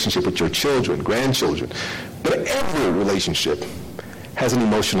 certainly relationship with your children, grandchildren, but every relationship has an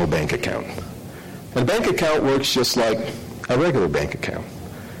emotional bank account. And a bank account works just like a regular bank account.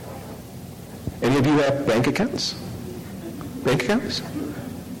 Any of you have bank accounts? Bank accounts?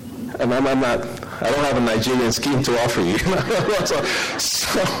 And I don't have a Nigerian scheme to offer you.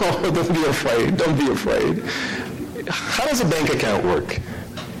 so don't be afraid. Don't be afraid. How does a bank account work?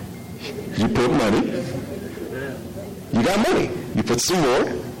 You put money. You got money. You put some more.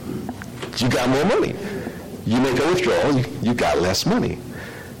 You got more money. You make a withdrawal. You got less money.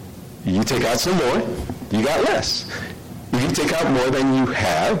 You take out some more. You got less. If you take out more than you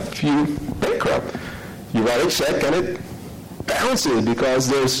have, you bankrupt. You write a check and it bounces because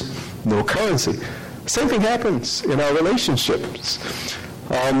there's no currency. Same thing happens in our relationships.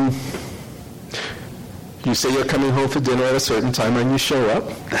 You say you're coming home for dinner at a certain time and you show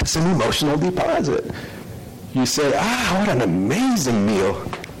up. That's an emotional deposit. You say, what an amazing meal.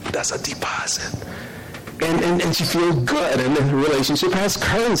 That's a deposit. And you feel good, and the relationship has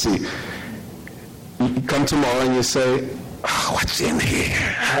currency. You come tomorrow and you say, what's in here?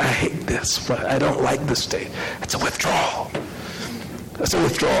 I hate this. I don't like this state. It's a withdrawal. That's a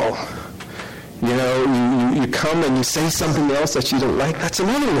withdrawal. You know, you come and you say something else that you don't like. That's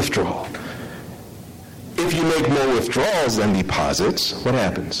another withdrawal. If you make more withdrawals than deposits, what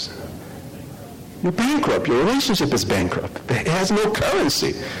happens? You're bankrupt. Your relationship is bankrupt. It has no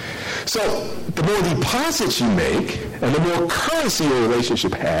currency. So the more deposits you make and the more currency your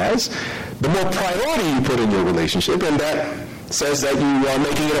relationship has, the more priority you put in your relationship, and that says that you are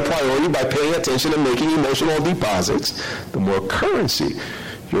making it a priority by paying attention and making emotional deposits, the more currency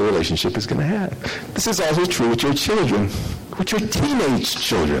your relationship is going to have. This is also true with your children, with your teenage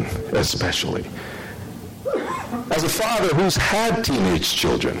children especially. As a father who's had teenage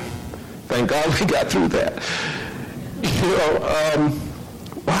children, thank God we got through that. You know,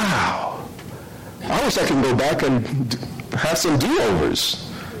 wow. I wish I could go back and have some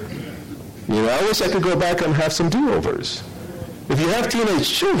do-overs. You know, I wish I could go back and have some do-overs. If you have teenage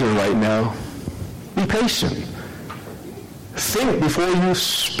children right now, be patient. Think before you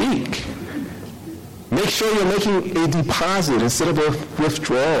speak. Make sure you're making a deposit instead of a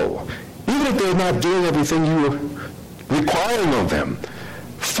withdrawal. Even if they're not doing everything you're requiring of them,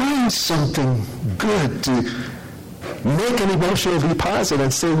 find something good to make an emotional deposit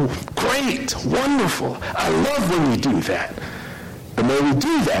and say, great, wonderful, I love when you do that. The more we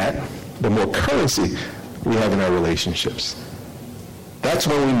do that, the more currency we have in our relationships. That's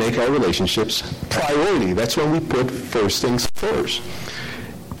when we make our relationships priority. That's when we put first things first.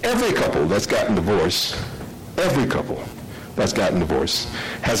 Every couple that's gotten divorced, has gotten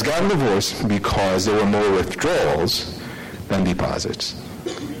divorced because there were more withdrawals than deposits.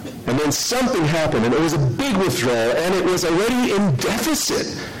 And then something happened, and it was a big withdrawal, and it was already in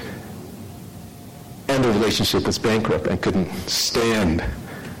deficit. And the relationship was bankrupt and couldn't stand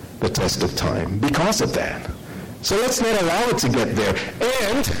the test of time because of that. So let's not allow it to get there.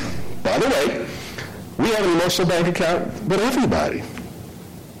 And, by the way, we have an emotional bank account, but everybody.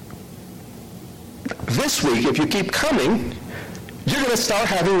 This week, if you keep coming, you're going to start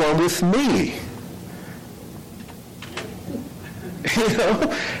having one with me. You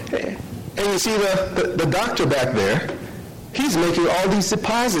know? And you see the doctor back there, he's making all these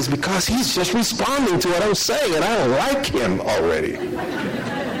deposits because he's just responding to what I'm saying, and I don't like him already.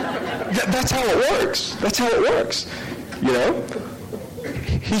 That's how it works. That's how it works. You know?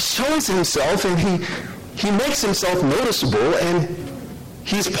 He shows himself and he makes himself noticeable, and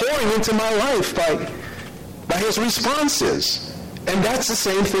he's pouring into my life by his responses. And that's the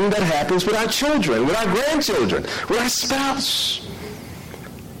same thing that happens with our children, with our grandchildren, with our spouse.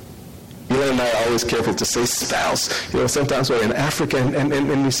 Elaine and I are always careful to say spouse. You know, sometimes we're in Africa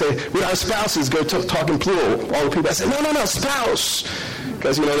and we say, with our spouses, go talking plural. All the people, I say, no, spouse.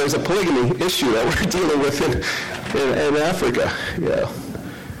 Because, you know, there's a polygamy issue that we're dealing with in Africa.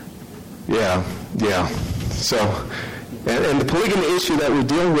 Yeah. So, and the polygamy issue that we're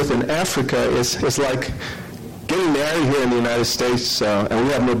dealing with in Africa is like getting married here in the United States, and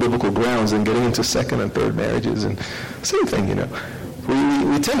we have no biblical grounds, and getting into second and third marriages, and same thing, you know.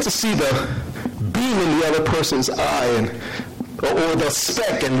 We tend to see the beam in the other person's eye, or the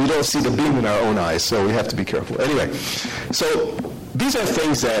speck, and we don't see the beam in our own eyes, so we have to be careful. Anyway, so these are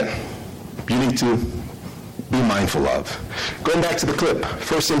things that you need to be mindful of. Going back to the clip,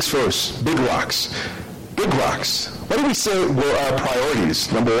 first things first, big rocks. Big rocks. What do we say were our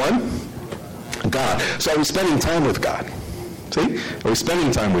priorities? Number one, God. So are we spending time with God? See? Are we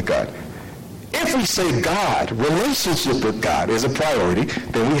spending time with God? If we say God, relationship with God is a priority,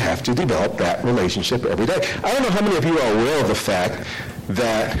 then we have to develop that relationship every day. I don't know how many of you are aware of the fact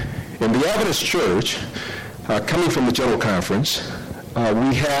that in the Adventist Church, coming from the General Conference,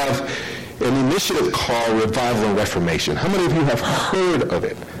 we have an initiative called Revival and Reformation. How many of you have heard of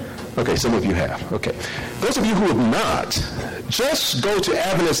it? Okay, some of you have. Okay. Those of you who have not, just go to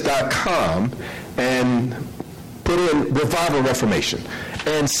Adventist.com and put in Revival and Reformation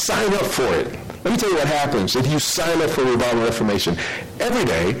and sign up for it. Let me tell you what happens if you sign up for Revival and Reformation. Every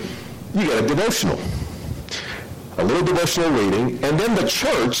day, you get a devotional. A little devotional reading, and then the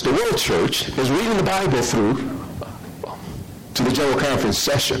church, the World Church, is reading the Bible through to the General Conference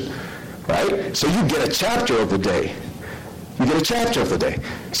session. Right? So you get a chapter of the day. You get a chapter of the day.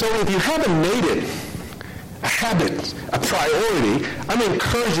 So if you haven't made it a habit, a priority, I'm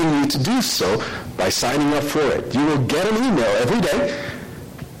encouraging you to do so by signing up for it. You will get an email every day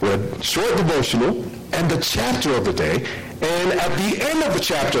with a short devotional and the chapter of the day. And at the end of the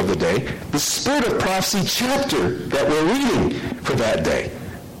chapter of the day, the Spirit of Prophecy chapter that we're reading for that day.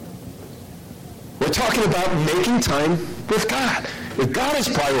 We're talking about making time with God. If God is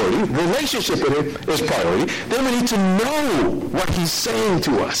priority, relationship with Him is priority, then we need to know what He's saying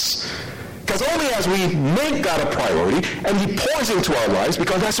to us. Because only as we make God a priority and He pours into our lives,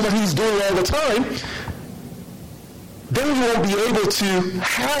 because that's what He's doing all the time, then we won't be able to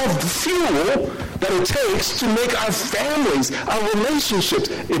have the fuel that it takes to make our families, our relationships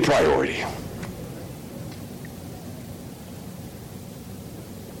a priority.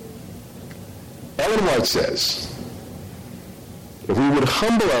 Ellen White says, if we would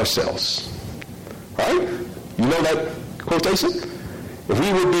humble ourselves, right? You know that quotation? If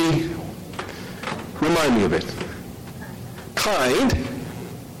we would be, remind me of it, kind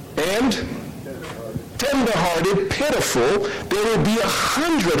and tender-hearted, pitiful, there would be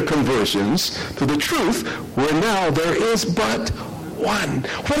 100 conversions to the truth where now there is but one.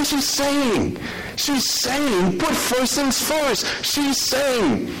 What is she saying? She's saying, put first things first. She's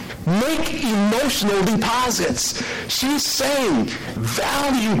saying, make emotional deposits. She's saying,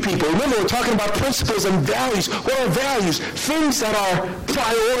 value people. Remember, we're talking about principles and values. What are values? Things that are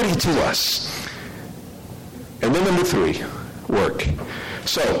priority to us. And then number 3, work.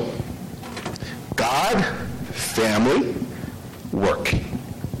 So, God, family, work.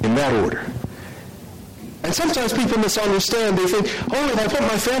 In that order. And sometimes people misunderstand. They think, if I put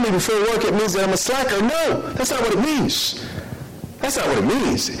my family before work, it means that I'm a slacker. No, that's not what it means. That's not what it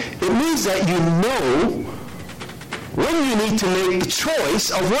means. It means that you know when you need to make the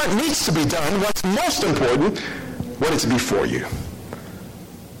choice of what needs to be done, what's most important, what is before you.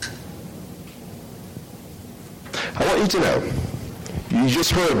 I want you to know, you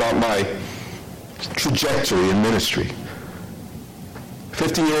just heard about my trajectory in ministry.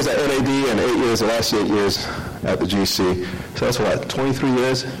 15 years at NAD and 8 years, the last 8 years at the GC. So that's what, 23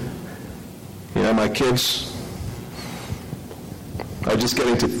 years? You know, my kids are just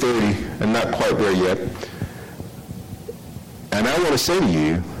getting to 30 and not quite there yet. And I want to say to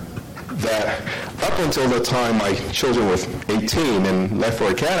you that up until the time my children were 18 and left for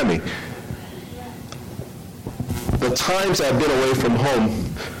academy, the times I've been away from home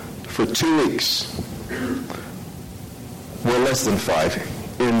for 2 weeks were less than 5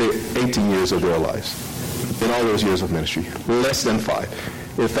 in the 18 years of their lives, in all those years of ministry. Less than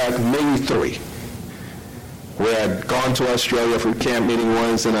 5. In fact, maybe 3. Where I'd gone to Australia for camp meeting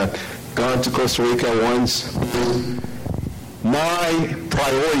once, and I'd gone to Costa Rica once. my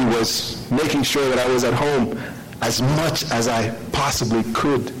priority was making sure that I was at home as much as I possibly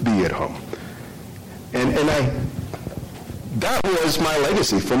could be at home. And that was my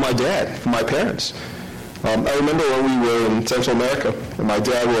legacy for my dad, for my parents. I remember when we were in Central America, and my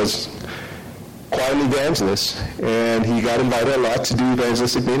dad was quite an evangelist, and he got invited a lot to do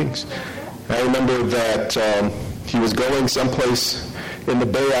evangelistic meetings. I remember that he was going someplace in the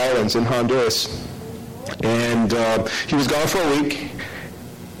Bay Islands in Honduras, and he was gone for a week,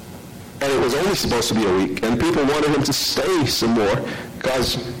 and it was only supposed to be a week, and people wanted him to stay some more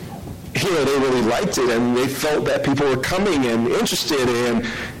because they really liked it, and they felt that people were coming and interested, and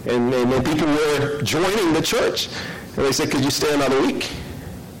people were joining the church. And they said, "Could you stay another week?"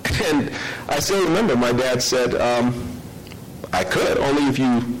 And I still remember my dad said, "I could, only if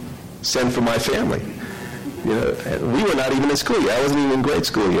you send for my family." And we were not even in school yet. I wasn't even in grade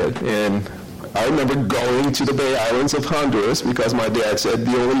school yet. And I remember going to the Bay Islands of Honduras because my dad said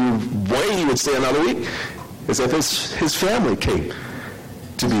the only way he would stay another week is if his family came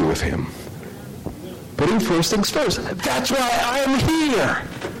to be with him. Putting first things first. That's why I am here.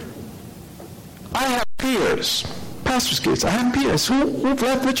 I have peers, pastors' kids. I have peers who've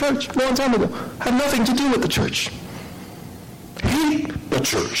left the church a long time ago. Have nothing to do with the church. Hate the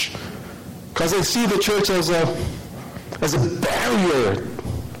church because they see the church as a barrier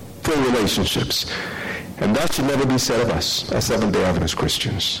for relationships. And that should never be said of us as Seventh-day Adventist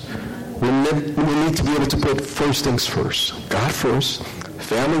Christians. We need to be able to put first things first. God first,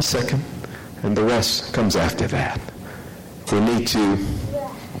 family second, and the rest comes after that. We need to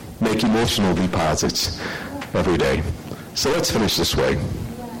make emotional deposits every day. So let's finish this way.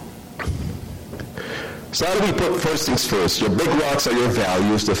 So how do we put first things first? Your big rocks are your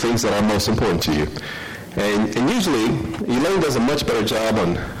values, the things that are most important to you. And usually, Elaine does a much better job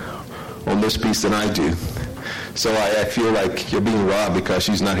on this piece than I do. So I feel like you're being robbed because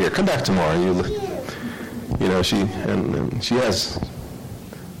she's not here. Come back tomorrow. She has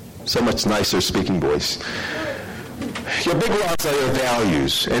so much nicer speaking voice. Your big rocks are your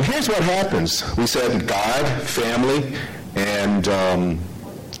values. And here's what happens. We said God, family, and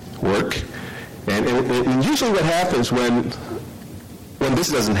work. And usually what happens when this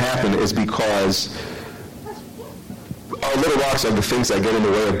doesn't happen is because our little rocks are the things that get in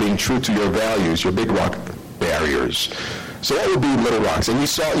the way of being true to your values, your big rock barriers. So that would be little rocks. And you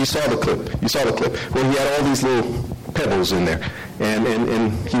saw the clip. You saw the clip when he had all these little pebbles in there. And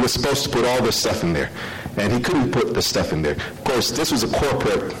he was supposed to put all this stuff in there. And he couldn't put the stuff in there. Of course, this was a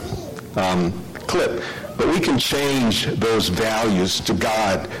corporate clip. But we can change those values to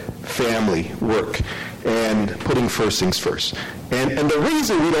God, family, work, and putting first things first. And the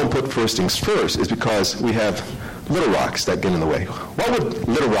reason we don't put first things first is because we have little rocks that get in the way. What would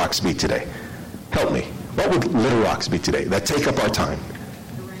little rocks be today? Help me. What would little rocks be today that take up our time?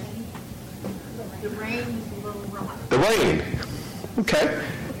 The rain is a little rock. The rain. Okay.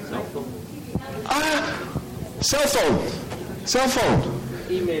 Cell phone.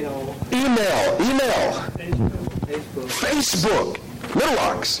 Email. Facebook. Little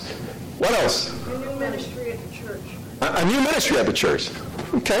rocks. What else? A new ministry at the church. A new ministry at the church.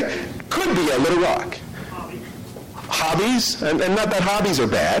 Okay. Could be a little rock. Hobbies, and not that hobbies are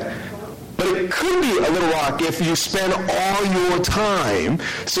bad, but it could be a little rock if you spend all your time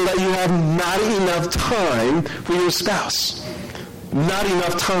so that you have not enough time for your spouse. Not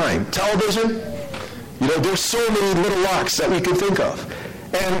enough time. Television, there's so many little rocks that we can think of.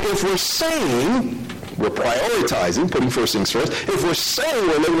 And if we're saying we're prioritizing, putting first things first, if we're saying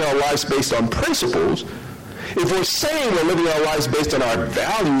we're living our lives based on principles, if we're saying we're living our lives based on our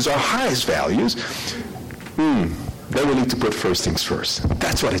values, our highest values, then we need to put first things first.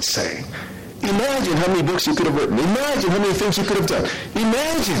 That's what it's saying. Imagine how many books you could have written. Imagine how many things you could have done.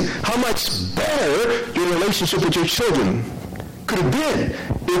 Imagine how much better your relationship with your children could have been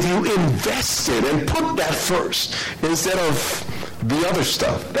if you invested and put that first instead of the other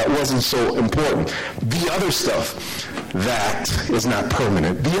stuff that wasn't so important, the other stuff that is not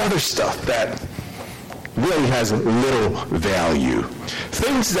permanent, the other stuff that really has little value.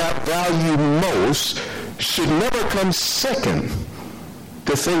 Things that value most should never come second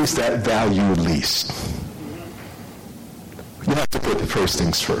to things that value least. You have to put the first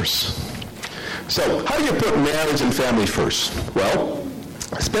things first. So, how do you put marriage and family first? Well,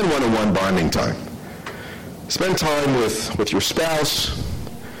 spend one-on-one bonding time. Spend time with your spouse.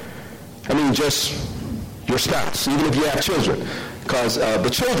 Just your spouse, even if you have children. Because the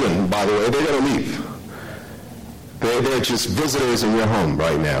children, by the way, they're going to leave. They're just visitors in your home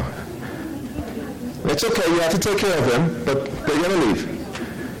right now. It's okay, you have to take care of them, but they're going to leave.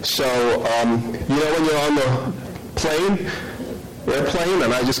 So, when you're on the plane, airplane,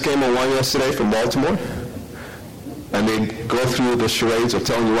 and I just came on one yesterday from Baltimore. And they go through the charades of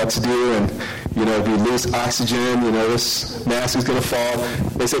telling you what to do, and, if you lose oxygen, this mask is going to fall.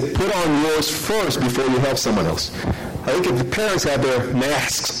 They say, put on yours first before you help someone else. I think if the parents have their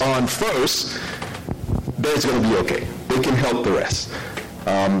masks on first, then it's going to be okay. They can help the rest.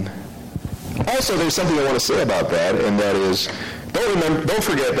 Also, there's something I want to say about that, and that is, don't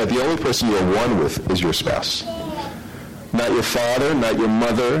forget that the only person you're one with is your spouse. Not your father, not your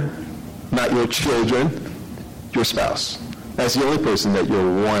mother, not your children, your spouse. That's the only person that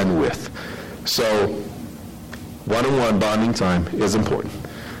you're one with. So, one-on-one bonding time is important.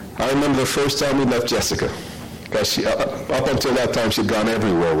 I remember the first time we left Jessica, because up until that time she'd gone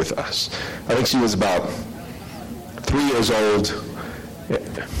everywhere with us. I think she was about 3 years old,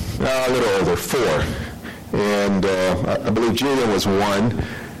 a little older, 4. And I believe Julian was 1.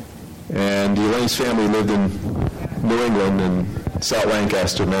 And Elaine's family lived in New England and South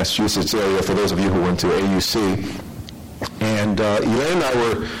Lancaster, Massachusetts area, for those of you who went to AUC. And Elaine and I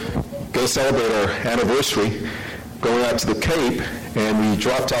were going to celebrate our anniversary going out to the Cape, and we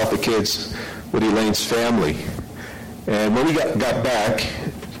dropped off the kids with Elaine's family. And when we got back,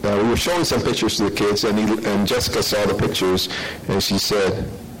 we were showing some pictures to the kids, and Jessica saw the pictures, and she said,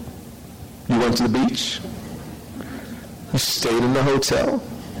 "You went to the beach? You stayed in the hotel?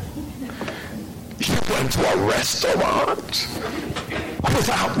 You went to a restaurant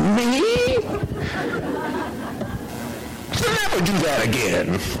without me? You'll never do that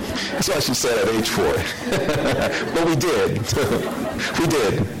again." That's what she said at age 4. But we did. We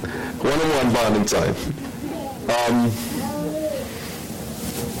did. One-on-one bonding time.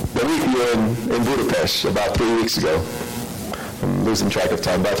 The week we were in Budapest about 3 weeks ago. I'm losing track of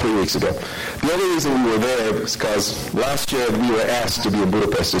time, about 3 weeks ago. The only reason we were there was because last year we were asked to be in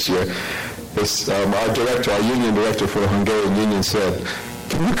Budapest this year. Our union director for the Hungarian Union said,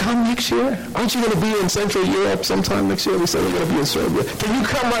 "Can you come next year? Aren't you going to be in Central Europe sometime next year?" We said, "We're going to be in Serbia. Can you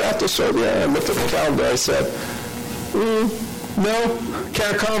come right after Serbia?" I looked at the calendar. I said, "No,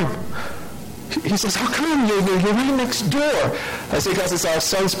 can't come." He says, "How come? You're right next door." I said, "Because it's our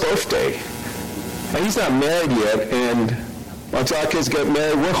son's birthday. And he's not married yet, and until our kids get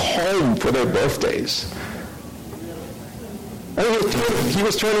married, we're home for their birthdays." I mean, he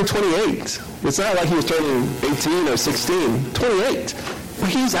was turning 28. It's not like he was turning 18 or 16. 28. But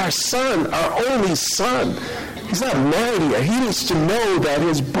he's our son, our only son. He's not married yet. He needs to know that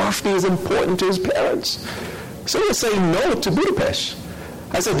his birthday is important to his parents. So we're saying no to Budapest.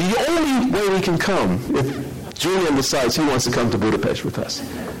 I said, the only way we can come if Julian decides he wants to come to Budapest with us.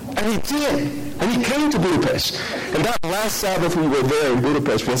 And he did. And he came to Budapest. And that last Sabbath we were there in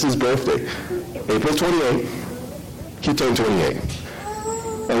Budapest was his birthday. April 28th. He turned 28.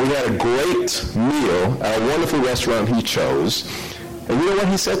 And we had a great meal at a wonderful restaurant he chose. And you know what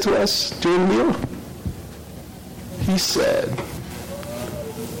he said to us during the meal? He said,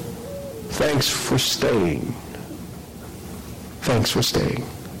 "Thanks for staying. Thanks for staying."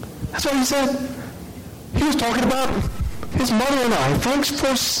 That's what he said. He was talking about his mother and I. Thanks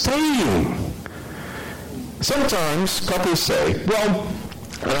for staying. Sometimes couples say, well,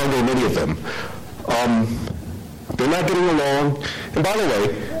 I don't know many of them, they're not getting along. And by the way,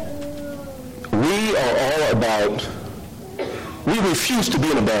 we refuse to be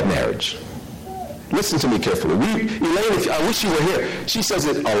in a bad marriage. Listen to me carefully. Elaine, I wish you were here. She says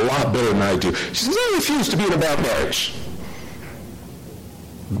it a lot better than I do. She says, "I refuse to be in a bad marriage.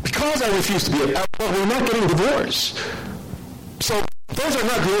 Because I refuse to be in a bad marriage, we're not getting divorced." So those are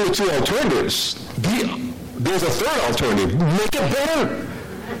not the only two alternatives. There's a third alternative. Make it better.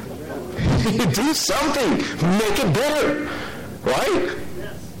 Do something. Make it better. Right?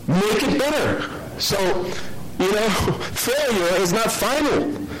 Make it better. So, failure is not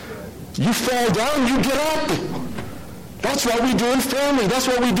final. You fall down, you get up. That's what we do in family. That's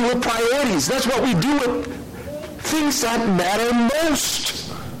what we do with priorities. That's what we do with things that matter most.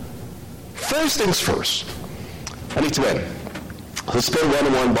 First things first. I need to end. Let's spend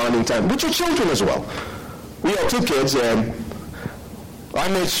one-on-one bonding time with your children as well. We have 2 kids, and I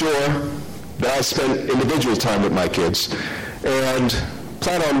made sure that I spent individual time with my kids and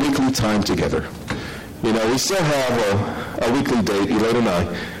plan on weekly time together. We still have a weekly date, Elaine and I,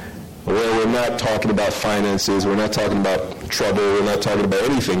 where we're not talking about finances, we're not talking about trouble, we're not talking about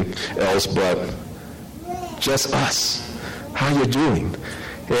anything else but just us. How you doing?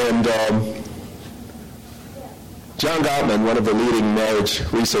 And John Gottman, one of the leading marriage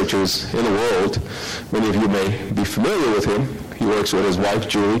researchers in the world, many of you may be familiar with him. He works with his wife,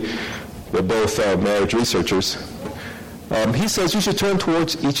 Julie. They're both marriage researchers. He says you should turn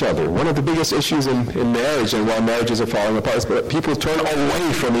towards each other. One of the biggest issues in marriage and why marriages are falling apart is that people turn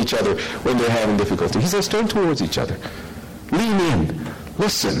away from each other when they're having difficulty. He says turn towards each other. Lean in.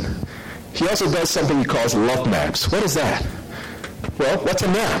 Listen. He also does something he calls love maps. What is that? Well, what's a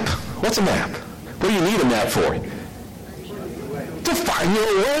map? What's a map? What do you need a map for? To find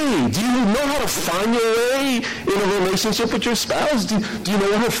your way. Do you know how to find your way in a relationship with your spouse? Do you know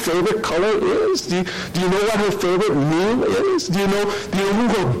what her favorite color is? Do you know what her favorite meal is? Do you know who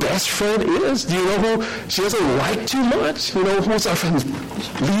her best friend is? Do you know who she doesn't like too much? You know who's our friend's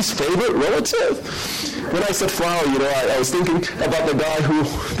least favorite relative? When I said flower, I was thinking about the guy who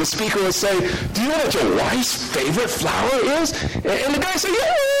the speaker would say, "Do you know what your wife's favorite flower is?" And the guy said,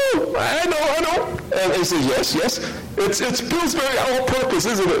 "Yeah, I know." And he said, "Yes. It's Pillsbury all-purpose,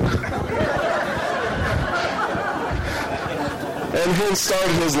 isn't it?" And he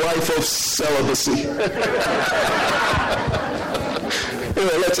started his life of celibacy.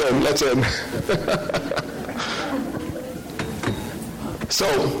 Anyway, let's end. So,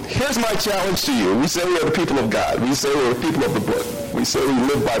 here's my challenge to you. We say we are the people of God. We say we're the people of the book. We say we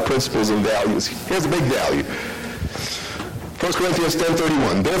live by principles and values. Here's a big value. 1 Corinthians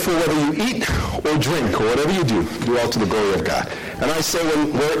 10:31. Therefore, whether you eat or drink or whatever you do all to the glory of God. And I say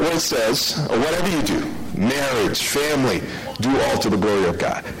when it says, or whatever you do, marriage, family, do all to the glory of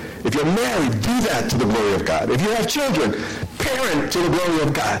God. If you're married, do that to the glory of God. If you have children, parent to the glory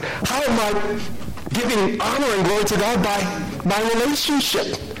of God. How am I giving honor and glory to God? By my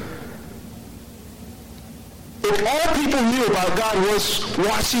relationship. If all people knew about God was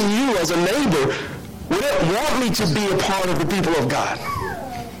watching you as a neighbor, would it want me to be a part of the people of God?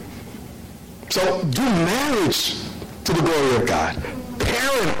 So do marriage to the glory of God.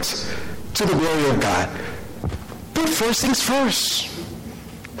 Parent to the glory of God. But first things first.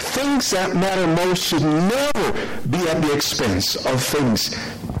 Things that matter most should never be at the expense of things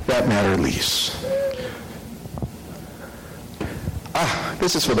that matter least.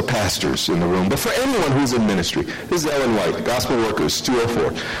 This is for the pastors in the room, but for anyone who's in ministry. This is Ellen White, Gospel Workers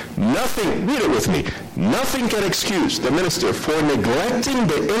 204. Nothing, read it with me, nothing can excuse the minister for neglecting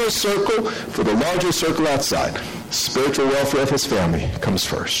the inner circle for the larger circle outside. Spiritual welfare of his family comes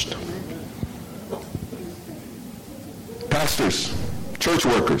first. Pastors, church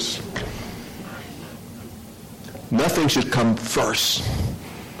workers, nothing should come first.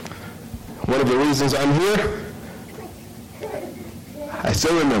 One of the reasons I'm here, I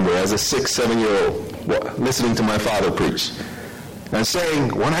still remember as a 6, 7-year-old listening to my father preach and saying,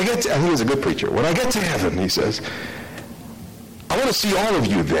 when I get to, I think he was a good preacher, when I get to heaven, he says, I want to see all of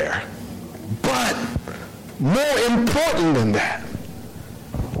you there. But more important than that,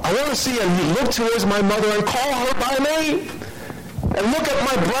 I want to see and look towards my mother and call her by name. And look at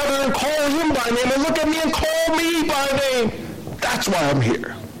my brother and call him by name. And look at me and call me by name. That's why I'm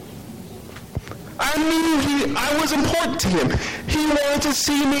here. I knew I was important to him. He wanted to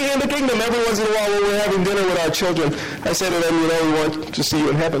see me in the kingdom. Every once in a while when we're having dinner with our children, I say to them, we want to see you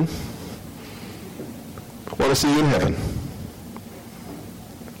in heaven. I want to see you in heaven.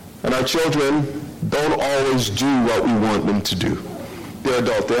 And our children don't always do what we want them to do. They're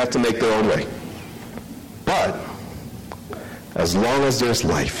adults. They have to make their own way. But as long as there's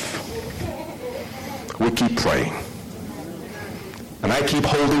life, we keep praying. And I keep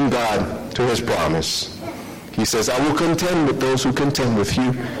holding God to his promise. He says, I will contend with those who contend with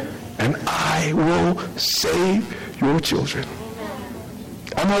you, and I will save your children.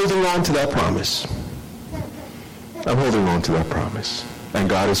 I'm holding on to that promise. I'm holding on to that promise. And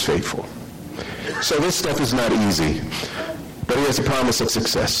God is faithful. So this stuff is not easy, but he has a promise of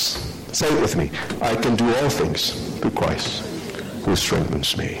success. Say it with me. I can do all things through Christ who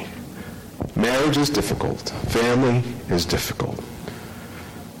strengthens me. Marriage is difficult. Family is difficult.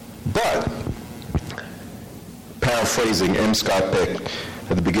 But, paraphrasing M. Scott Peck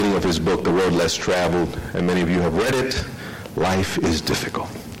at the beginning of his book, The Road Less Traveled, and many of you have read it, life is difficult.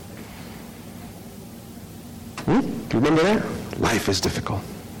 Do you remember that? Life is difficult.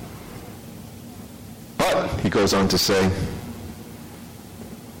 But, he goes on to say,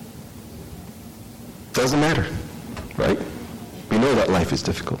 doesn't matter, right? We know that life is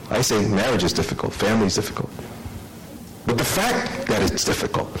difficult. I say marriage is difficult, family is difficult. But the fact that it's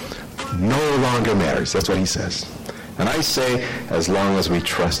difficult no longer matters. That's what he says. And I say, as long as we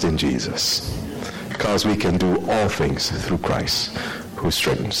trust in Jesus, because we can do all things through Christ who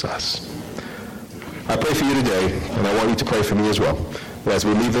strengthens us. I pray for you today, and I want you to pray for me as well. As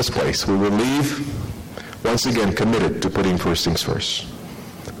we leave this place, we will leave, once again, committed to putting first things first.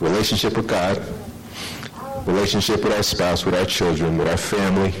 Relationship with God, relationship with our spouse, with our children, with our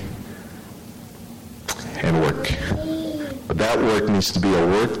family, and work. But that work needs to be a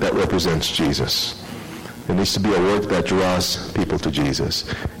work that represents Jesus. It needs to be a work that draws people to Jesus.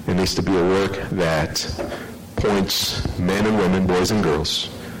 It needs to be a work that points men and women, boys and girls,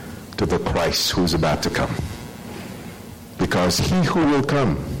 to the Christ who's about to come. Because he who will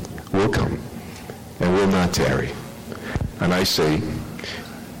come, and will not tarry. And I say,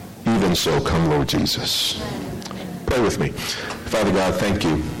 even so, come, Lord Jesus. Pray with me. Father God, thank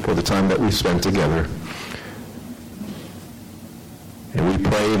you for the time that we spent together. And we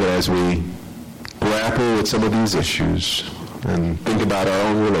pray that as we grapple with some of these issues and think about our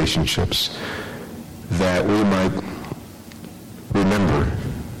own relationships, that we might remember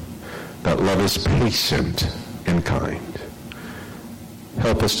that love is patient and kind.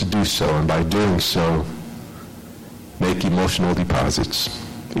 Help us to do so, and by doing so, make emotional deposits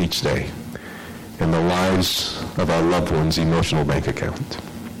each day in the lives of our loved ones' emotional bank account.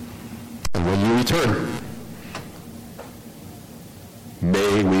 And when you return,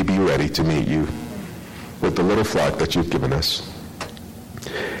 may we be ready to meet you with the little flock that you've given us.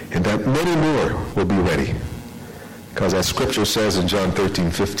 And that many more will be ready. Because as Scripture says in John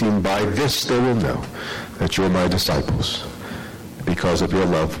 13:15, by this they will know that you are my disciples, because of your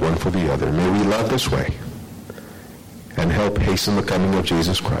love one for the other. May we love this way and help hasten the coming of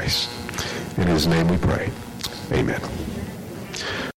Jesus Christ. In his name we pray. Amen.